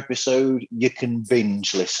per episode, you can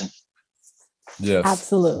binge listen. Yes,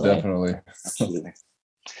 absolutely. Definitely. Absolutely.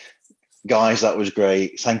 Guys, that was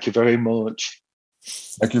great. Thank you very much.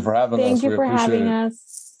 Thank you for having us. Thank you for having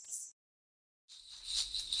us.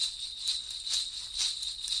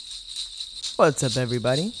 What's up,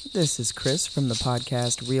 everybody? This is Chris from the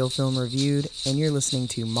podcast Real Film Reviewed, and you're listening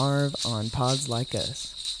to Marv on Pods Like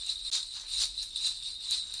Us.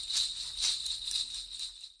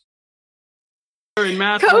 Kobe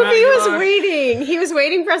was waiting. He was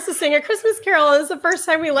waiting for us to sing a Christmas carol. It was the first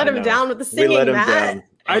time we let him down with the singing, Matt.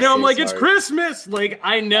 I know. I'm like, it's Christmas. Like,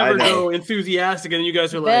 I never go enthusiastic, and you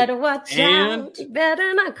guys are like, better watch out. You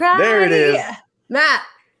better not cry. There it is. Matt.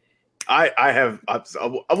 I have what?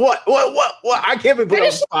 I can't be put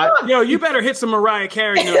on spot. Yo, you better hit some Mariah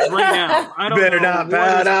Carey notes right now. I don't better know not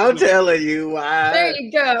pout. I'm telling you why. There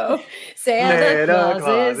you go. Santa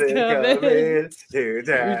Claus is coming to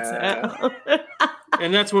town.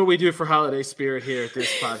 And that's what we do for holiday spirit here at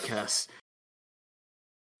this podcast.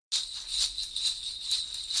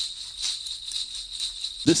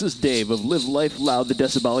 This is Dave of Live Life Loud, the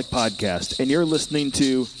Decibelic Podcast, and you're listening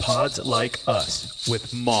to Pods Like Us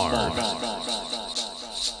with Marv.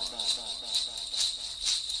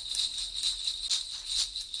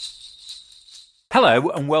 Hello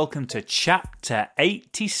and welcome to Chapter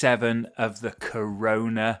 87 of the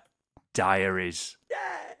Corona Diaries.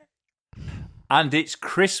 And it's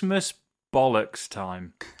Christmas bollocks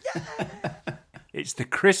time. It's the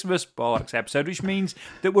Christmas bollocks episode, which means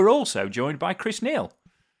that we're also joined by Chris Neal.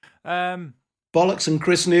 Bollocks and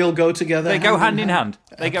Chris Neal go together. They go hand in hand.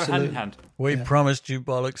 They go hand in hand. We promised you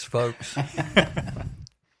bollocks, folks.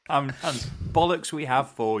 And bollocks we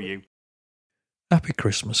have for you. Happy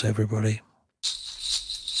Christmas, everybody.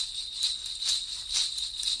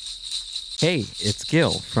 Hey, it's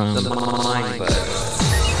Gil from the Mindbug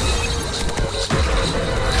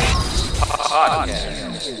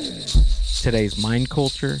Podcast. Today's mind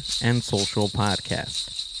culture and social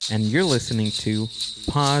podcast. And you're listening to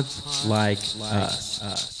Pods Like Us.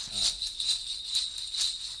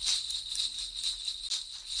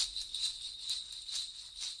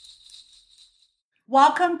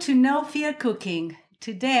 Welcome to No Fear Cooking.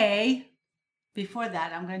 Today, before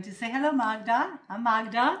that, I'm going to say hello, Magda. I'm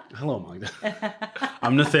Magda. Hello, Magda.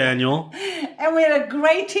 I'm Nathaniel. And we had a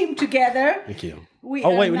great team together. Thank you.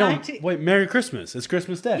 Wait, Merry Christmas. It's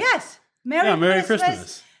Christmas Day. Yes. Merry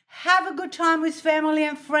Christmas. Have a good time with family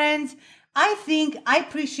and friends. I think I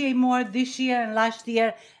appreciate more this year and last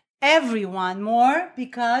year everyone more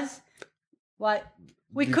because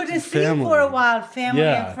we couldn't see for a while, family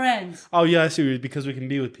and friends. Oh, yeah, I see. Because we can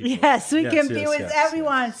be with people. Yes, we can be with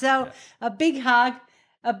everyone. So a big hug,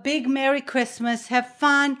 a big Merry Christmas. Have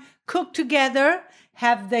fun, cook together.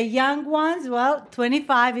 Have the young ones,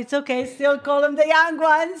 25, it's okay, still call them the young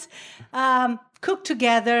ones. Cook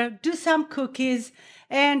together, do some cookies.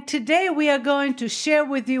 And today we are going to share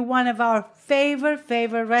with you one of our favorite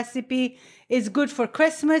recipe. It's good for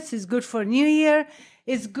Christmas, it's good for New Year.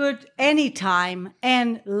 It's good anytime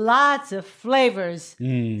and lots of flavors.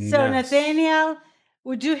 Yes. Nathaniel,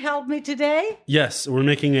 would you help me today? Yes, we're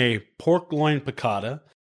making a pork loin piccata.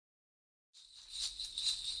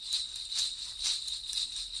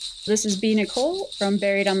 This is B. Nicole from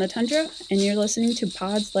Buried on the Tundra, and you're listening to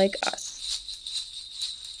Pods Like Us.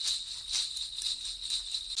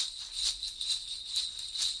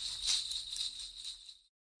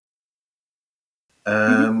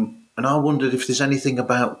 And I wondered if there's anything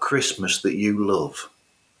about Christmas that you love.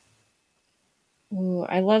 Ooh,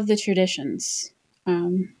 I love the traditions.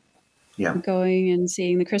 Going and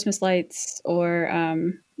seeing the Christmas lights, or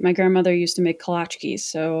my grandmother used to make kolachkis,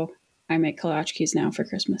 so I make kolachkis now for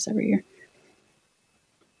Christmas every year.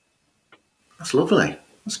 That's lovely.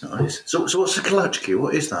 That's nice. So what's a kolachki?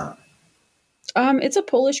 What is that? It's a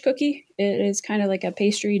Polish cookie. It is kind of like a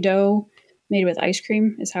pastry dough made with ice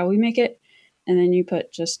cream is how we make it. And then you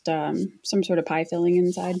put just some sort of pie filling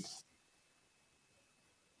inside.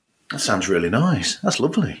 That sounds really nice. That's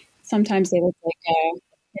lovely. Sometimes they look like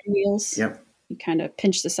pinwheels. Yep. You kind of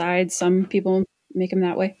pinch the sides. Some people make them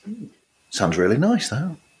that way. Sounds really nice,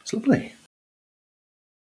 though. It's lovely.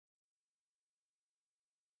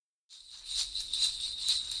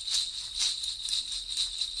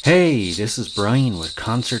 Hey, this is Brian with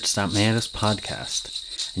Concerts That Made Us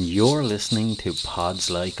Podcast, and you're listening to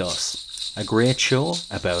Pods Like Us, a great show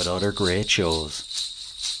about other great shows.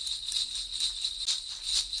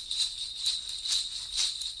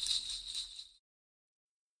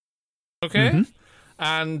 Okay,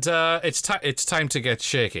 and it's time to get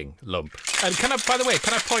shaking, Lump. And by the way,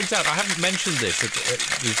 can I point out, I haven't mentioned this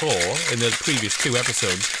before in the previous 2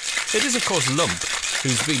 episodes. It is, of course, Lump,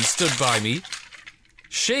 who's been stood by me,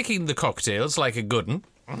 shaking the cocktails like a good un.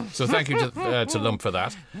 So thank you to Lump for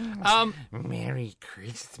that. Merry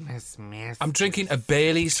Christmas, Miss. I'm drinking a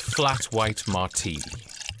Bailey's Flat White Martini.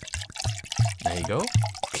 There you go.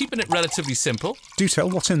 Keeping it relatively simple. Do tell,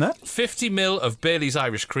 what's in that? 50ml of Bailey's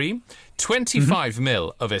Irish Cream,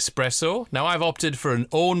 25ml of espresso. Now, I've opted for an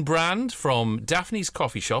own brand from Daphne's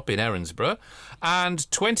Coffee Shop in Erinsborough, and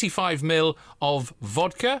 25ml of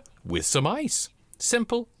vodka with some ice.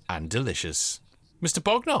 Simple and delicious. Mr.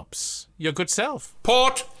 Bognops, your good self.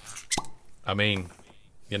 Port! I mean,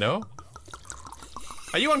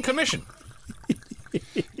 Are you on commission?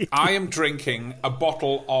 I am drinking a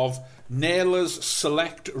bottle of Naylor's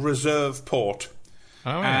Select Reserve Port.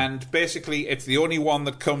 Oh, yeah. And basically, it's the only one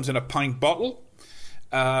that comes in a pint bottle.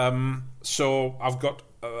 So I've got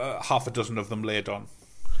half a dozen of them laid on.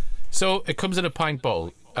 So it comes in a pint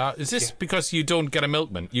bottle. Is this because you don't get a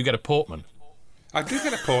milkman, you get a portman? I do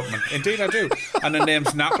get a portman. Indeed, I do. And her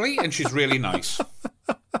name's Natalie, and she's really nice.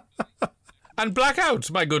 And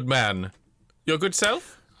Blackout, my good man. Your good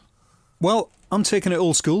self? Well, I'm taking it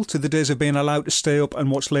old school to the days of being allowed to stay up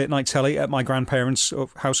and watch late night telly at my grandparents'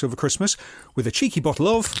 house over Christmas with a cheeky bottle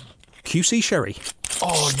of QC Sherry.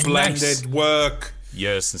 Oh, splendid work.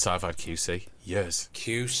 Years since I've had QC. Yes.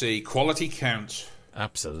 QC, quality counts.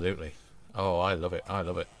 Absolutely. Oh, I love it. I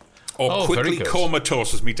love it. Or quickly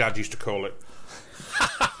comatose, as my dad used to call it.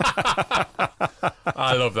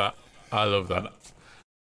 I love that. I love that.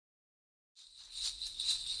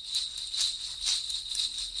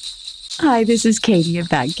 Hi, this is Katie of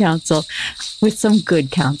Bad Counsel with some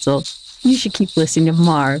good counsel. You should keep listening to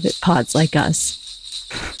Marv at Pods Like Us.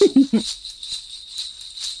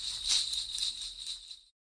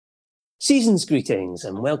 Season's greetings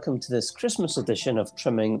and welcome to this Christmas edition of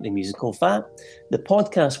Trimming the Musical Fat, the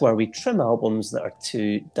podcast where we trim albums that are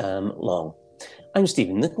too damn long. I'm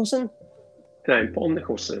Stephen Nicholson. And I'm Paul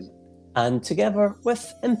Nicholson. And together,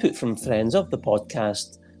 with input from friends of the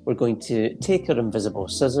podcast, we're going to take our invisible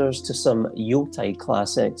scissors to some Yuletide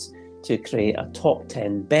classics to create a top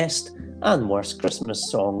 10 best and worst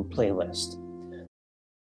Christmas song playlist.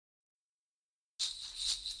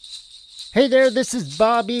 Hey there, this is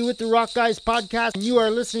Bobby with the Rock Guys Podcast, and you are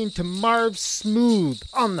listening to Marv Smooth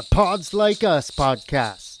on the Pods Like Us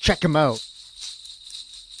podcast. Check him out.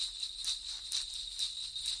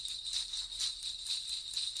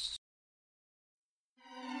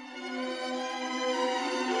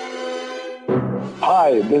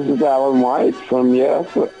 Hi, this is Alan White from Yes,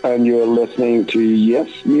 and you're listening to Yes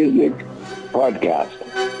Music Podcast.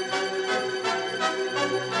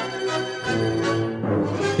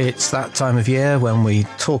 It's that time of year when we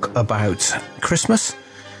talk about Christmas.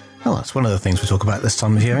 Well, that's one of the things we talk about this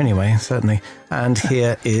time of year anyway, certainly. And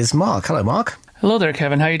here is Mark. Hello, Mark. Hello there,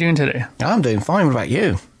 Kevin. How are you doing today? I'm doing fine. What about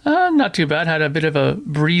you? Not too bad. Had a bit of a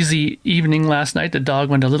breezy evening last night. The dog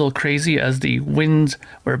went a little crazy as the winds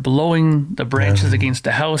were blowing the branches against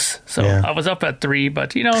the house. So I was up at 3,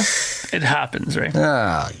 but, you know, it happens, right?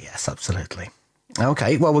 Ah, yes, absolutely.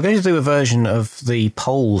 Okay, well, we're going to do a version of the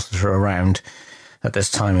polls that are around at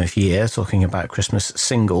this time of year, talking about Christmas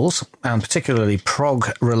singles, and particularly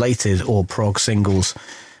prog-related or prog singles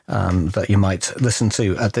that you might listen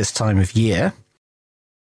to at this time of year.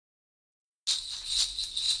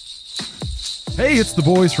 Hey, it's the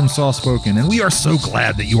boys from Soft Spoken, and we are so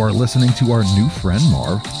glad that you are listening to our new friend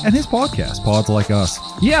Marv and his podcast, Pods Like Us.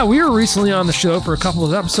 Yeah, we were recently on the show for a couple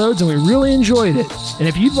of episodes, and we really enjoyed it. And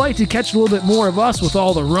if you'd like to catch a little bit more of us with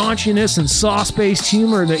all the raunchiness and sauce-based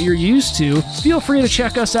humor that you're used to, feel free to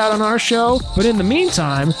check us out on our show. But in the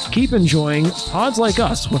meantime, keep enjoying Pods Like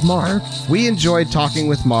Us with Marv. We enjoyed talking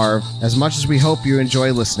with Marv as much as we hope you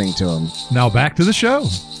enjoy listening to him. Now back to the show.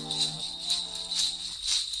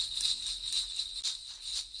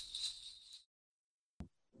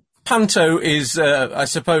 Panto is, I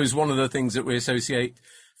suppose, one of the things that we associate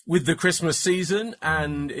with the Christmas season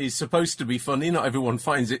and is supposed to be funny. Not everyone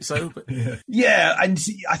finds it so. But yeah, and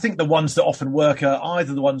I think the ones that often work are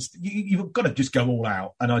either the ones you've got to just go all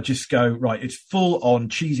out, and I just go, right, it's full on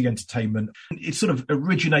cheesy entertainment. It sort of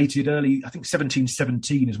originated early, I think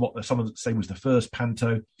 1717 is what some of them say was the first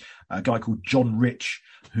Panto. A guy called John Rich,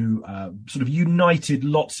 who sort of united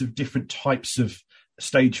lots of different types of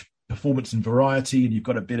stage performance and variety, and you've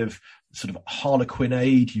got a bit of sort of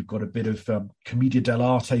harlequinade, you've got a bit of commedia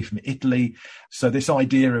dell'arte from Italy. So this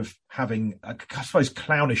idea of having, I suppose,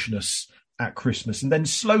 clownishness at Christmas, and then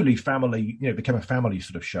slowly family, became a family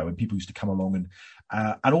sort of show, and people used to come along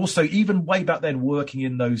and also even way back then working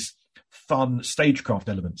in those fun stagecraft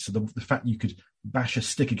elements. So the fact you could bash a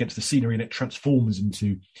stick against the scenery and it transforms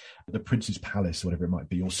into the Prince's Palace or whatever it might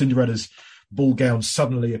be, or Cinderella's ball gown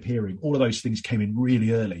suddenly appearing. All of those things came in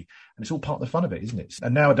really early, and it's all part of the fun of it, isn't it?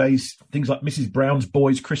 And nowadays, things like Mrs. Brown's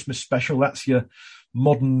Boys Christmas Special, that's your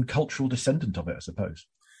modern cultural descendant of it, I suppose.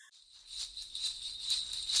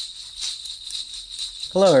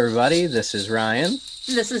 Hello, everybody. This is Ryan.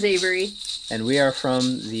 This is Avery. And we are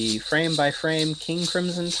from the Frame by Frame King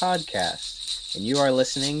Crimson podcast. And you are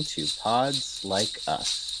listening to Pods Like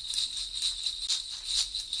Us.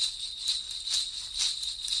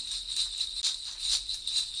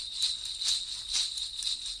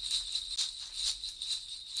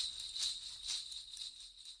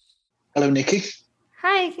 Hello, Nikki.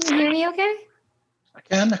 Hi, can you hear me okay?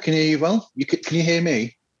 I can hear you well. Can you hear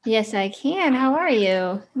me? Yes, I can. How are you?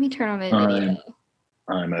 Let me turn on my video.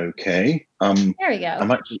 I'm okay. There we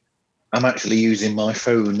go. I'm actually using my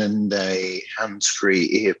phone and a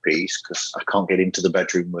hands-free earpiece because I can't get into the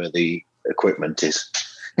bedroom where the equipment is.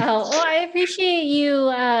 Oh, well, I appreciate you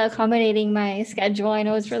accommodating my schedule. I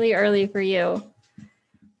know it's really early for you.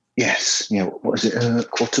 Yes, what is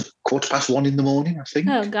it? Quarter past 1 in the morning, I think.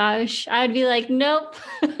 Oh gosh, I'd be like, nope.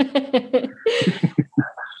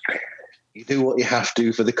 You do what you have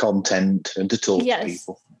to for the content and to talk to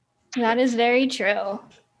people. That is very true.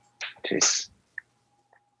 It is.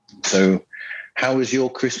 So, how has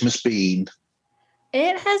your Christmas been?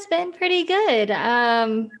 It has been pretty good.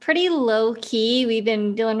 Pretty low key. We've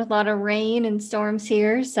been dealing with a lot of rain and storms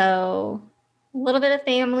here, so a little bit of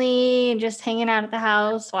family and just hanging out at the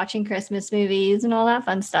house, watching Christmas movies and all that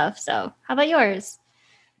fun stuff. So, how about yours?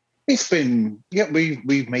 It's been,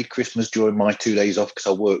 we've made Christmas during my 2 days off because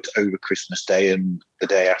I worked over Christmas Day and the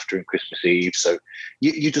day after and Christmas Eve. So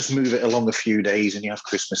you just move it along a few days and you have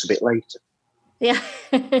Christmas a bit later. Yeah,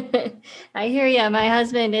 I hear you. My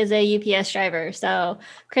husband is a UPS driver, so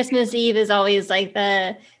Christmas Eve is always like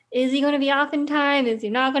is he going to be off in time? Is he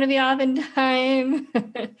not going to be off in time?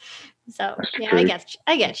 So, yeah,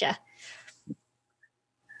 I get you.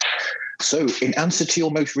 So, in answer to your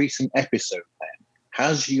most recent episode, then,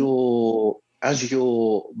 has your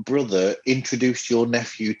brother introduced your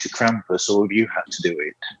nephew to Krampus, or have you had to do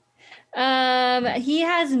it? He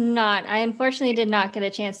has not. I unfortunately did not get a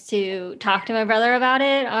chance to talk to my brother about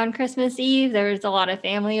it on Christmas Eve. There was a lot of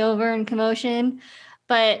family over and commotion.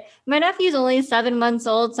 But my nephew's only 7 months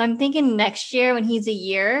old, so I'm thinking next year when he's a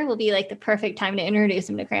year will be like the perfect time to introduce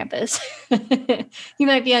him to Krampus. He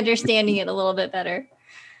might be understanding it a little bit better.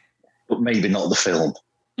 But maybe not the film.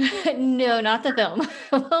 No, not the film.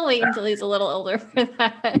 We'll wait until he's a little older for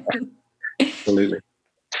that. Absolutely.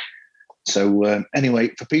 So anyway,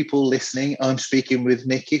 for people listening, I'm speaking with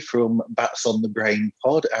Nikki from Bats on the Brain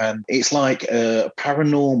pod, and it's like a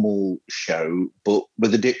paranormal show, but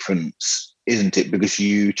with a difference, isn't it? Because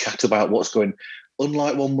you chat about what's going,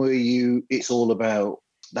 unlike one where it's all about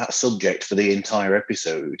that subject for the entire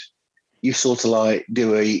episode. You sort of like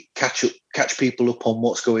do a catch people up on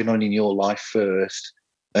what's going on in your life first,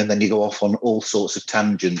 and then you go off on all sorts of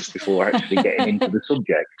tangents before actually getting into the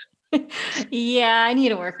subject. Yeah, I need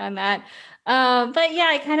to work on that. But yeah,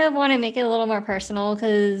 I kind of want to make it a little more personal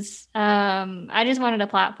because I just wanted a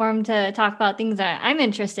platform to talk about things that I'm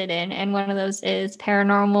interested in. And one of those is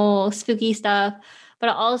paranormal, spooky stuff.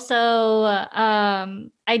 But also,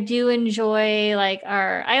 I do enjoy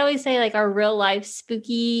I always say our real life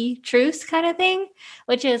spooky truths kind of thing,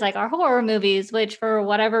 which is like our horror movies, which for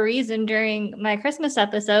whatever reason during my Christmas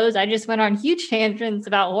episodes, I just went on huge tangents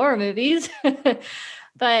about horror movies.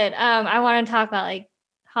 But I want to talk about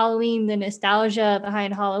Halloween, the nostalgia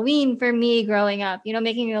behind Halloween for me growing up,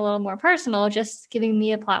 making it a little more personal, just giving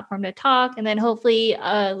me a platform to talk. And then hopefully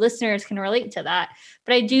listeners can relate to that.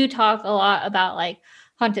 But I do talk a lot about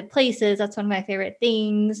haunted places. That's one of my favorite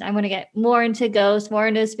things. I'm going to get more into ghosts, more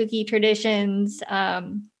into spooky traditions,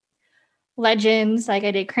 legends. Like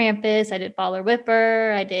I did Krampus, I did Baller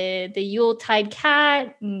Whipper, I did the Yuletide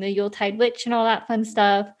Cat and the Yuletide Witch and all that fun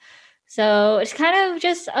stuff. So it's kind of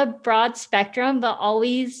just a broad spectrum, but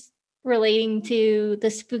always relating to the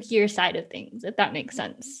spookier side of things, if that makes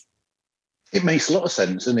sense. It makes a lot of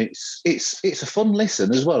sense, and it's a fun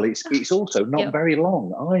listen as well. It's also not very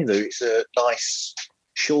long either. It's a nice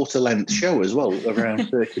shorter length show as well, around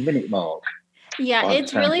 30-minute mark. Yeah,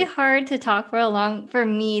 it's really hard to talk for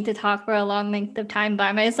me to talk for a long length of time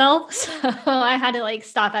by myself. So I had to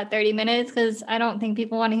stop at 30 minutes because I don't think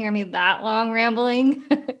people want to hear me that long rambling.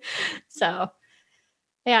 So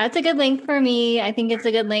yeah, it's a good length for me. I think it's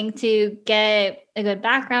a good length to get a good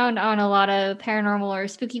background on a lot of paranormal or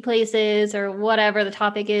spooky places or whatever the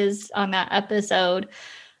topic is on that episode.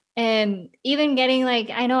 And even getting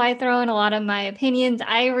I know I throw in a lot of my opinions.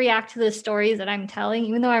 I react to the stories that I'm telling,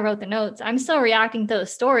 even though I wrote the notes, I'm still reacting to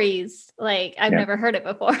those stories I've never heard it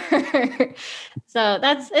before. So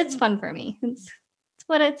it's fun for me. It's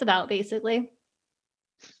what it's about, basically.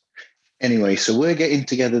 Anyway, so we're getting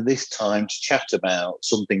together this time to chat about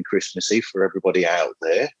something Christmassy for everybody out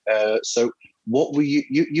there. So what were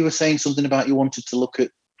you were saying something about you wanted to look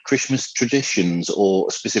at Christmas traditions or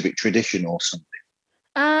a specific tradition or something?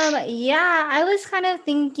 Yeah, I was kind of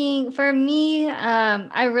thinking for me,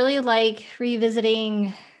 I really like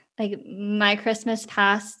revisiting my Christmas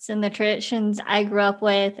pasts and the traditions I grew up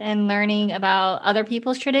with and learning about other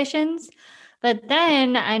people's traditions. But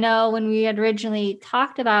then I know when we had originally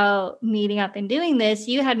talked about meeting up and doing this,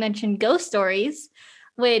 you had mentioned ghost stories,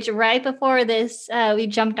 which right before this, we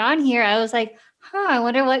jumped on here. I was like, I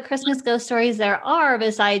wonder what Christmas ghost stories there are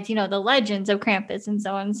besides, the legends of Krampus and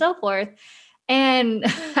so on and so forth. And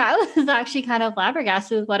I was actually kind of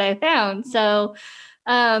flabbergasted with what I found. So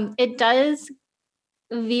it does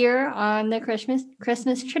veer on the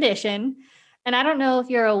Christmas tradition. And I don't know if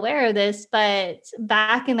you're aware of this, but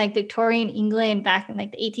back in Victorian England, back in the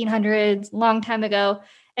 1800s, long time ago,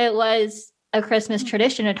 it was a Christmas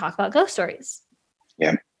tradition to talk about ghost stories.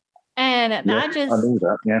 Yeah. And that I knew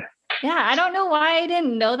that, yeah. Yeah, I don't know why I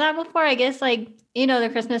didn't know that before. I guess the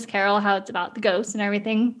Christmas Carol, how it's about the ghosts and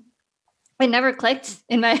everything. it never clicked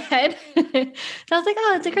in my head. So I was like,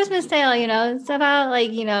 oh, it's a Christmas tale, it's about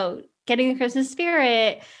like, getting the Christmas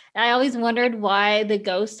spirit. I always wondered why the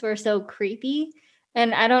ghosts were so creepy.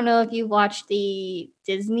 And I don't know if you watched the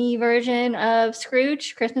Disney version of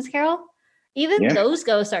Scrooge, Christmas Carol. Even those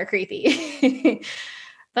ghosts are creepy.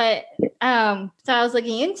 But so I was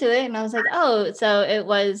looking into it and I was like, oh, so it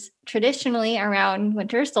was traditionally around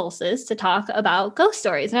winter solstice to talk about ghost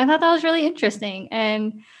stories. And I thought that was really interesting.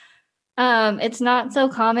 And it's not so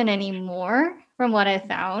common anymore from what I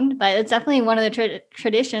found, but it's definitely one of the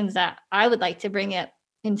traditions that I would like to bring it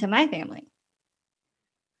into my family.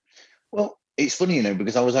 Well, it's funny,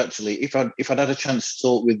 because I was actually, if I'd had a chance to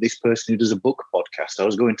talk with this person who does a book podcast, I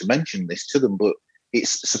was going to mention this to them, but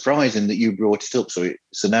it's surprising that you brought it up. So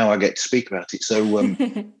now I get to speak about it. So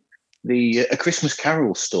A Christmas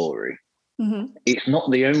Carol story, it's not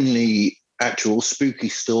the only actual spooky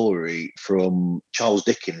story from Charles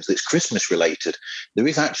Dickens that's Christmas related. There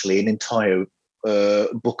is actually an entire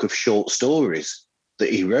book of short stories that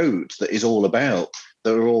he wrote that is all about,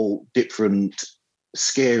 that are all different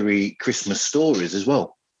scary Christmas stories as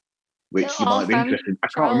well, which you might be interested in. I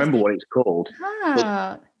can't remember what it's called.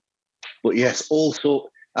 But yes, also,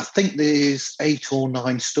 I think there's 8 or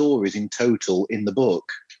 9 stories in total in the book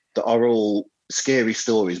that are all scary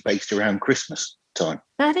stories based around Christmas time.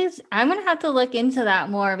 I'm going to have to look into that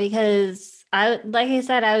more because like I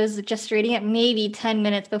said, I was just reading it maybe 10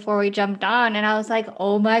 minutes before we jumped on and I was like,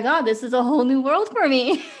 oh my God, this is a whole new world for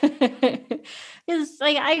me. Because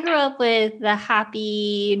like I grew up with the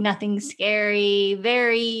happy, nothing scary,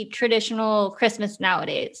 very traditional Christmas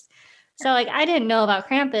nowadays. So like I didn't know about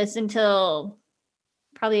Krampus until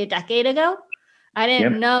probably a decade ago. I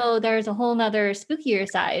didn't know there's a whole nother spookier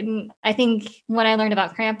side. And I think when I learned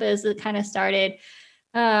about Krampus, it kind of started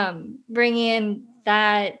bringing in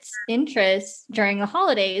that interest during the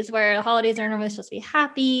holidays, where the holidays are normally supposed to be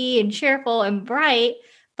happy and cheerful and bright,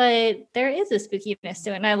 but there is a spookiness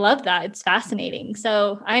to it. And I love that. It's fascinating.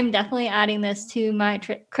 So I'm definitely adding this to my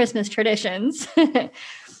Christmas traditions.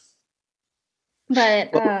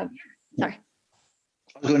 But sorry.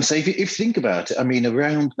 I was going to say, if you think about it, I mean,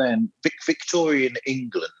 around then, Victorian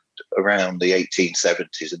England around the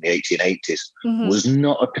 1870s and the 1880s was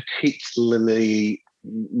not a particularly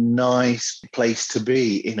nice place to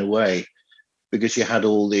be in a way, because you had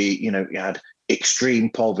all the, you had extreme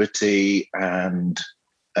poverty and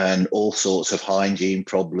all sorts of hygiene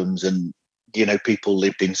problems, and, people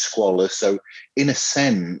lived in squalor. So in a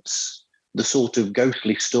sense, the sort of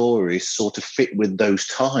ghostly stories sort of fit with those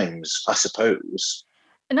times, I suppose.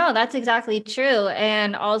 No, that's exactly true.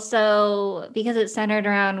 And also because it's centered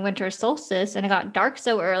around winter solstice and it got dark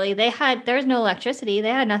so early, there's no electricity.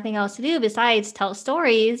 They had nothing else to do besides tell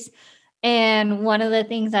stories. And one of the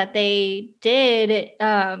things that they did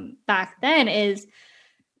back then is,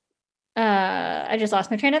 I just lost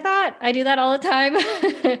my train of thought. I do that all the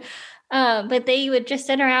time. But they would just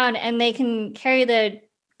sit around and they can carry the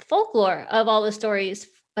folklore of all the stories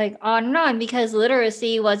like on and on, because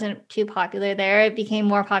literacy wasn't too popular there. It became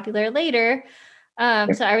more popular later.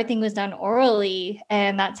 So everything was done orally,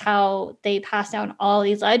 and that's how they passed down all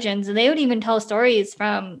these legends. And they would even tell stories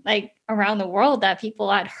from like around the world that people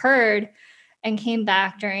had heard and came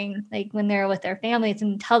back during like when they were with their families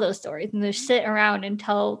and tell those stories, and they sit around and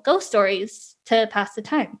tell ghost stories to pass the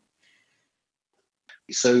time.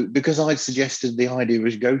 So because I'd suggested the idea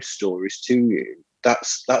of ghost stories to you,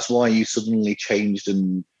 that's why you suddenly changed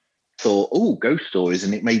and thought, oh, ghost stories,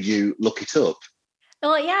 and it made you look it up.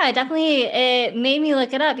 Well, yeah, definitely. It made me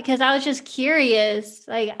look it up because I was just curious.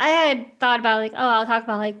 Like I had thought about like, oh, I'll talk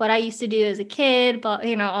about like what I used to do as a kid, but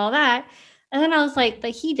all that. And then I was like,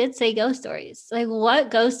 but he did say ghost stories. Like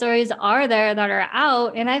what ghost stories are there that are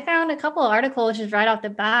out? And I found a couple of articles just right off the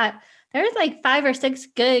bat. There's like 5 or 6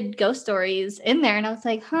 good ghost stories in there. And I was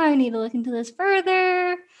like, I need to look into this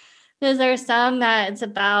further. Because there's some that it's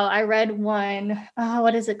about, I read one,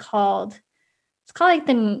 what is it called? It's called like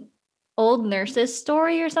the Old Nurse's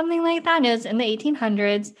Story or something like that. And it was in the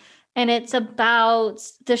 1800s. And it's about,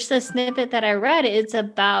 just a snippet that I read, it's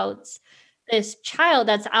about this child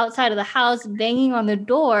that's outside of the house banging on the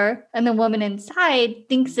door. And the woman inside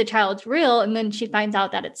thinks the child's real. And then she finds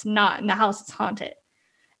out that it's not. And the house is haunted.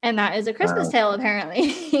 And that is a Christmas tale,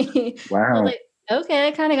 apparently. Wow. I was like, okay,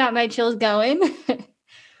 that kind of got my chills going.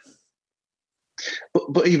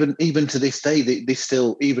 But even to this day, they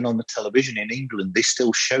still, even on the television in England, they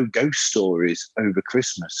still show ghost stories over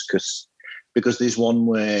Christmas because there's one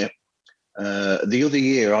where the other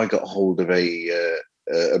year I got hold of a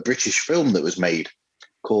British film that was made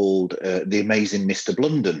called The Amazing Mr.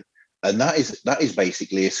 Blunden, and that is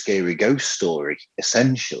basically a scary ghost story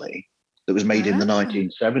essentially that was made in the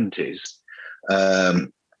 1970s.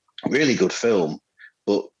 Really good film,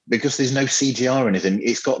 but because there's no CGI or anything,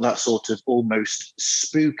 it's got that sort of almost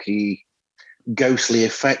spooky, ghostly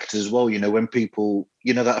effect as well. You know, when people,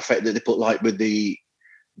 you know, that effect that they put like with the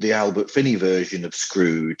Albert Finney version of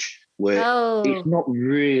Scrooge, where it's not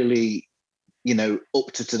really, you know,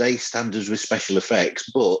 up to today's standards with special effects,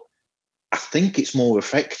 but I think it's more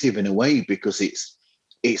effective in a way because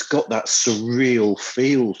it's got that surreal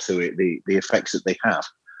feel to it, the effects that they have.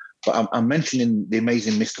 But I'm mentioning The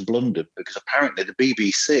Amazing Mr. Blunder because apparently the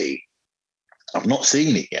BBC, I've not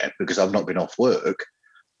seen it yet because I've not been off work,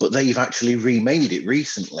 but they've actually remade it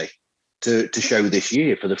recently to show this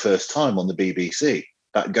year for the first time on the BBC,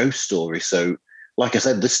 that ghost story. So, like I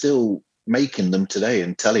said, they're still making them today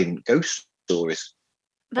and telling ghost stories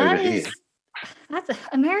over here.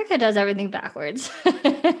 America does everything backwards.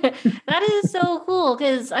 That is so cool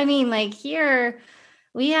because, I mean, like here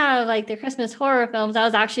we have like the Christmas horror films. I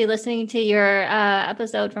was actually listening to your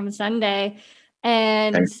episode from Sunday,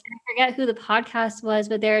 and I forget who the podcast was,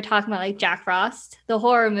 but they were talking about like Jack Frost, the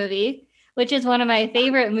horror movie, which is one of my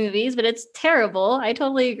favorite movies, but it's terrible. I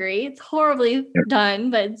totally agree. It's horribly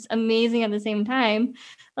done, but it's amazing at the same time.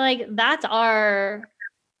 Like that's our,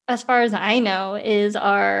 as far as I know, is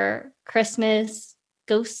our Christmas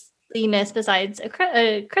ghostliness besides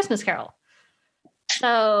a Christmas Carol.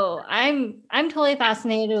 So I'm totally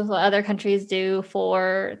fascinated with what other countries do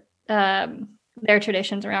for their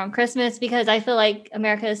traditions around Christmas, because I feel like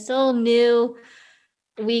America is still new.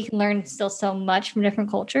 We can learn still so much from different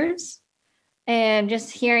cultures. And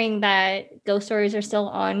just hearing that ghost stories are still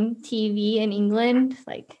on TV in England,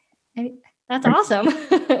 like, that's awesome.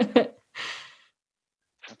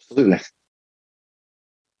 Absolutely.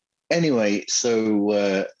 Anyway,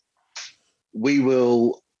 so we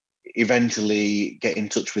will eventually get in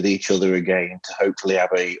touch with each other again to hopefully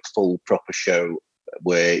have a full, proper show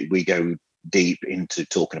where we go deep into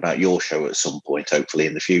talking about your show at some point, hopefully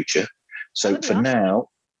in the future. So for now,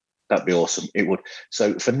 that'd be awesome. It would.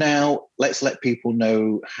 So for now, let's let people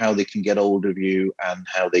know how they can get hold of you and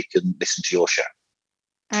how they can listen to your show.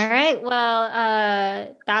 All right.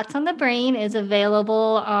 Well, That's on the Brain is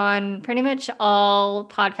available on pretty much all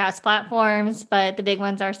podcast platforms, but the big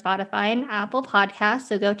ones are Spotify and Apple Podcasts.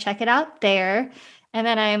 So go check it out there. And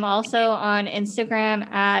then I'm also on Instagram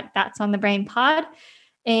at That's on the Brain Pod.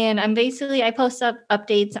 And I post up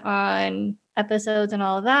updates on episodes and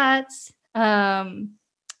all of that.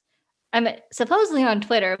 I'm supposedly on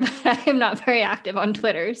Twitter, but I am not very active on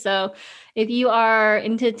Twitter. So if you are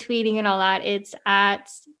into tweeting and all that, it's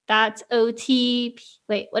at That's OT.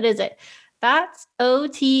 Wait, what is it? That's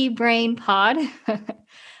OT Brain Pod.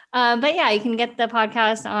 But yeah, you can get the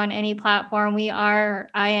podcast on any platform.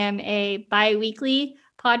 I am a bi-weekly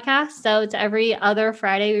podcast. So it's every other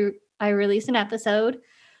Friday I release an episode.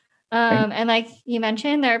 And like you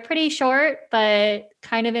mentioned, they're pretty short, but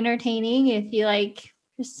kind of entertaining if you like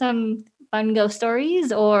some fun ghost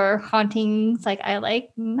stories or hauntings like I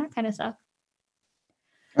like, and that kind of stuff.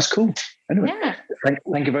 That's cool. Anyway,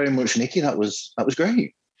 thank you very much, Nikki. That was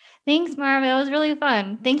great. Thanks, Marv. It was really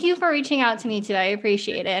fun. Thank you for reaching out to me too. I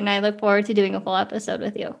appreciate it. And I look forward to doing a full episode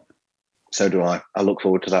with you. So do I. I look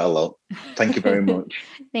forward to that a lot. Thank you very much.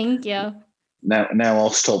 Thank you. Now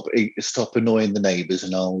I'll stop annoying the neighbours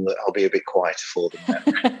and I'll be a bit quieter for them now.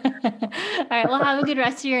 All right. Well, have a good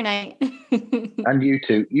rest of your night. And you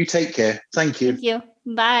too. You take care. Thank you. Thank you.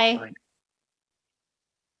 Bye.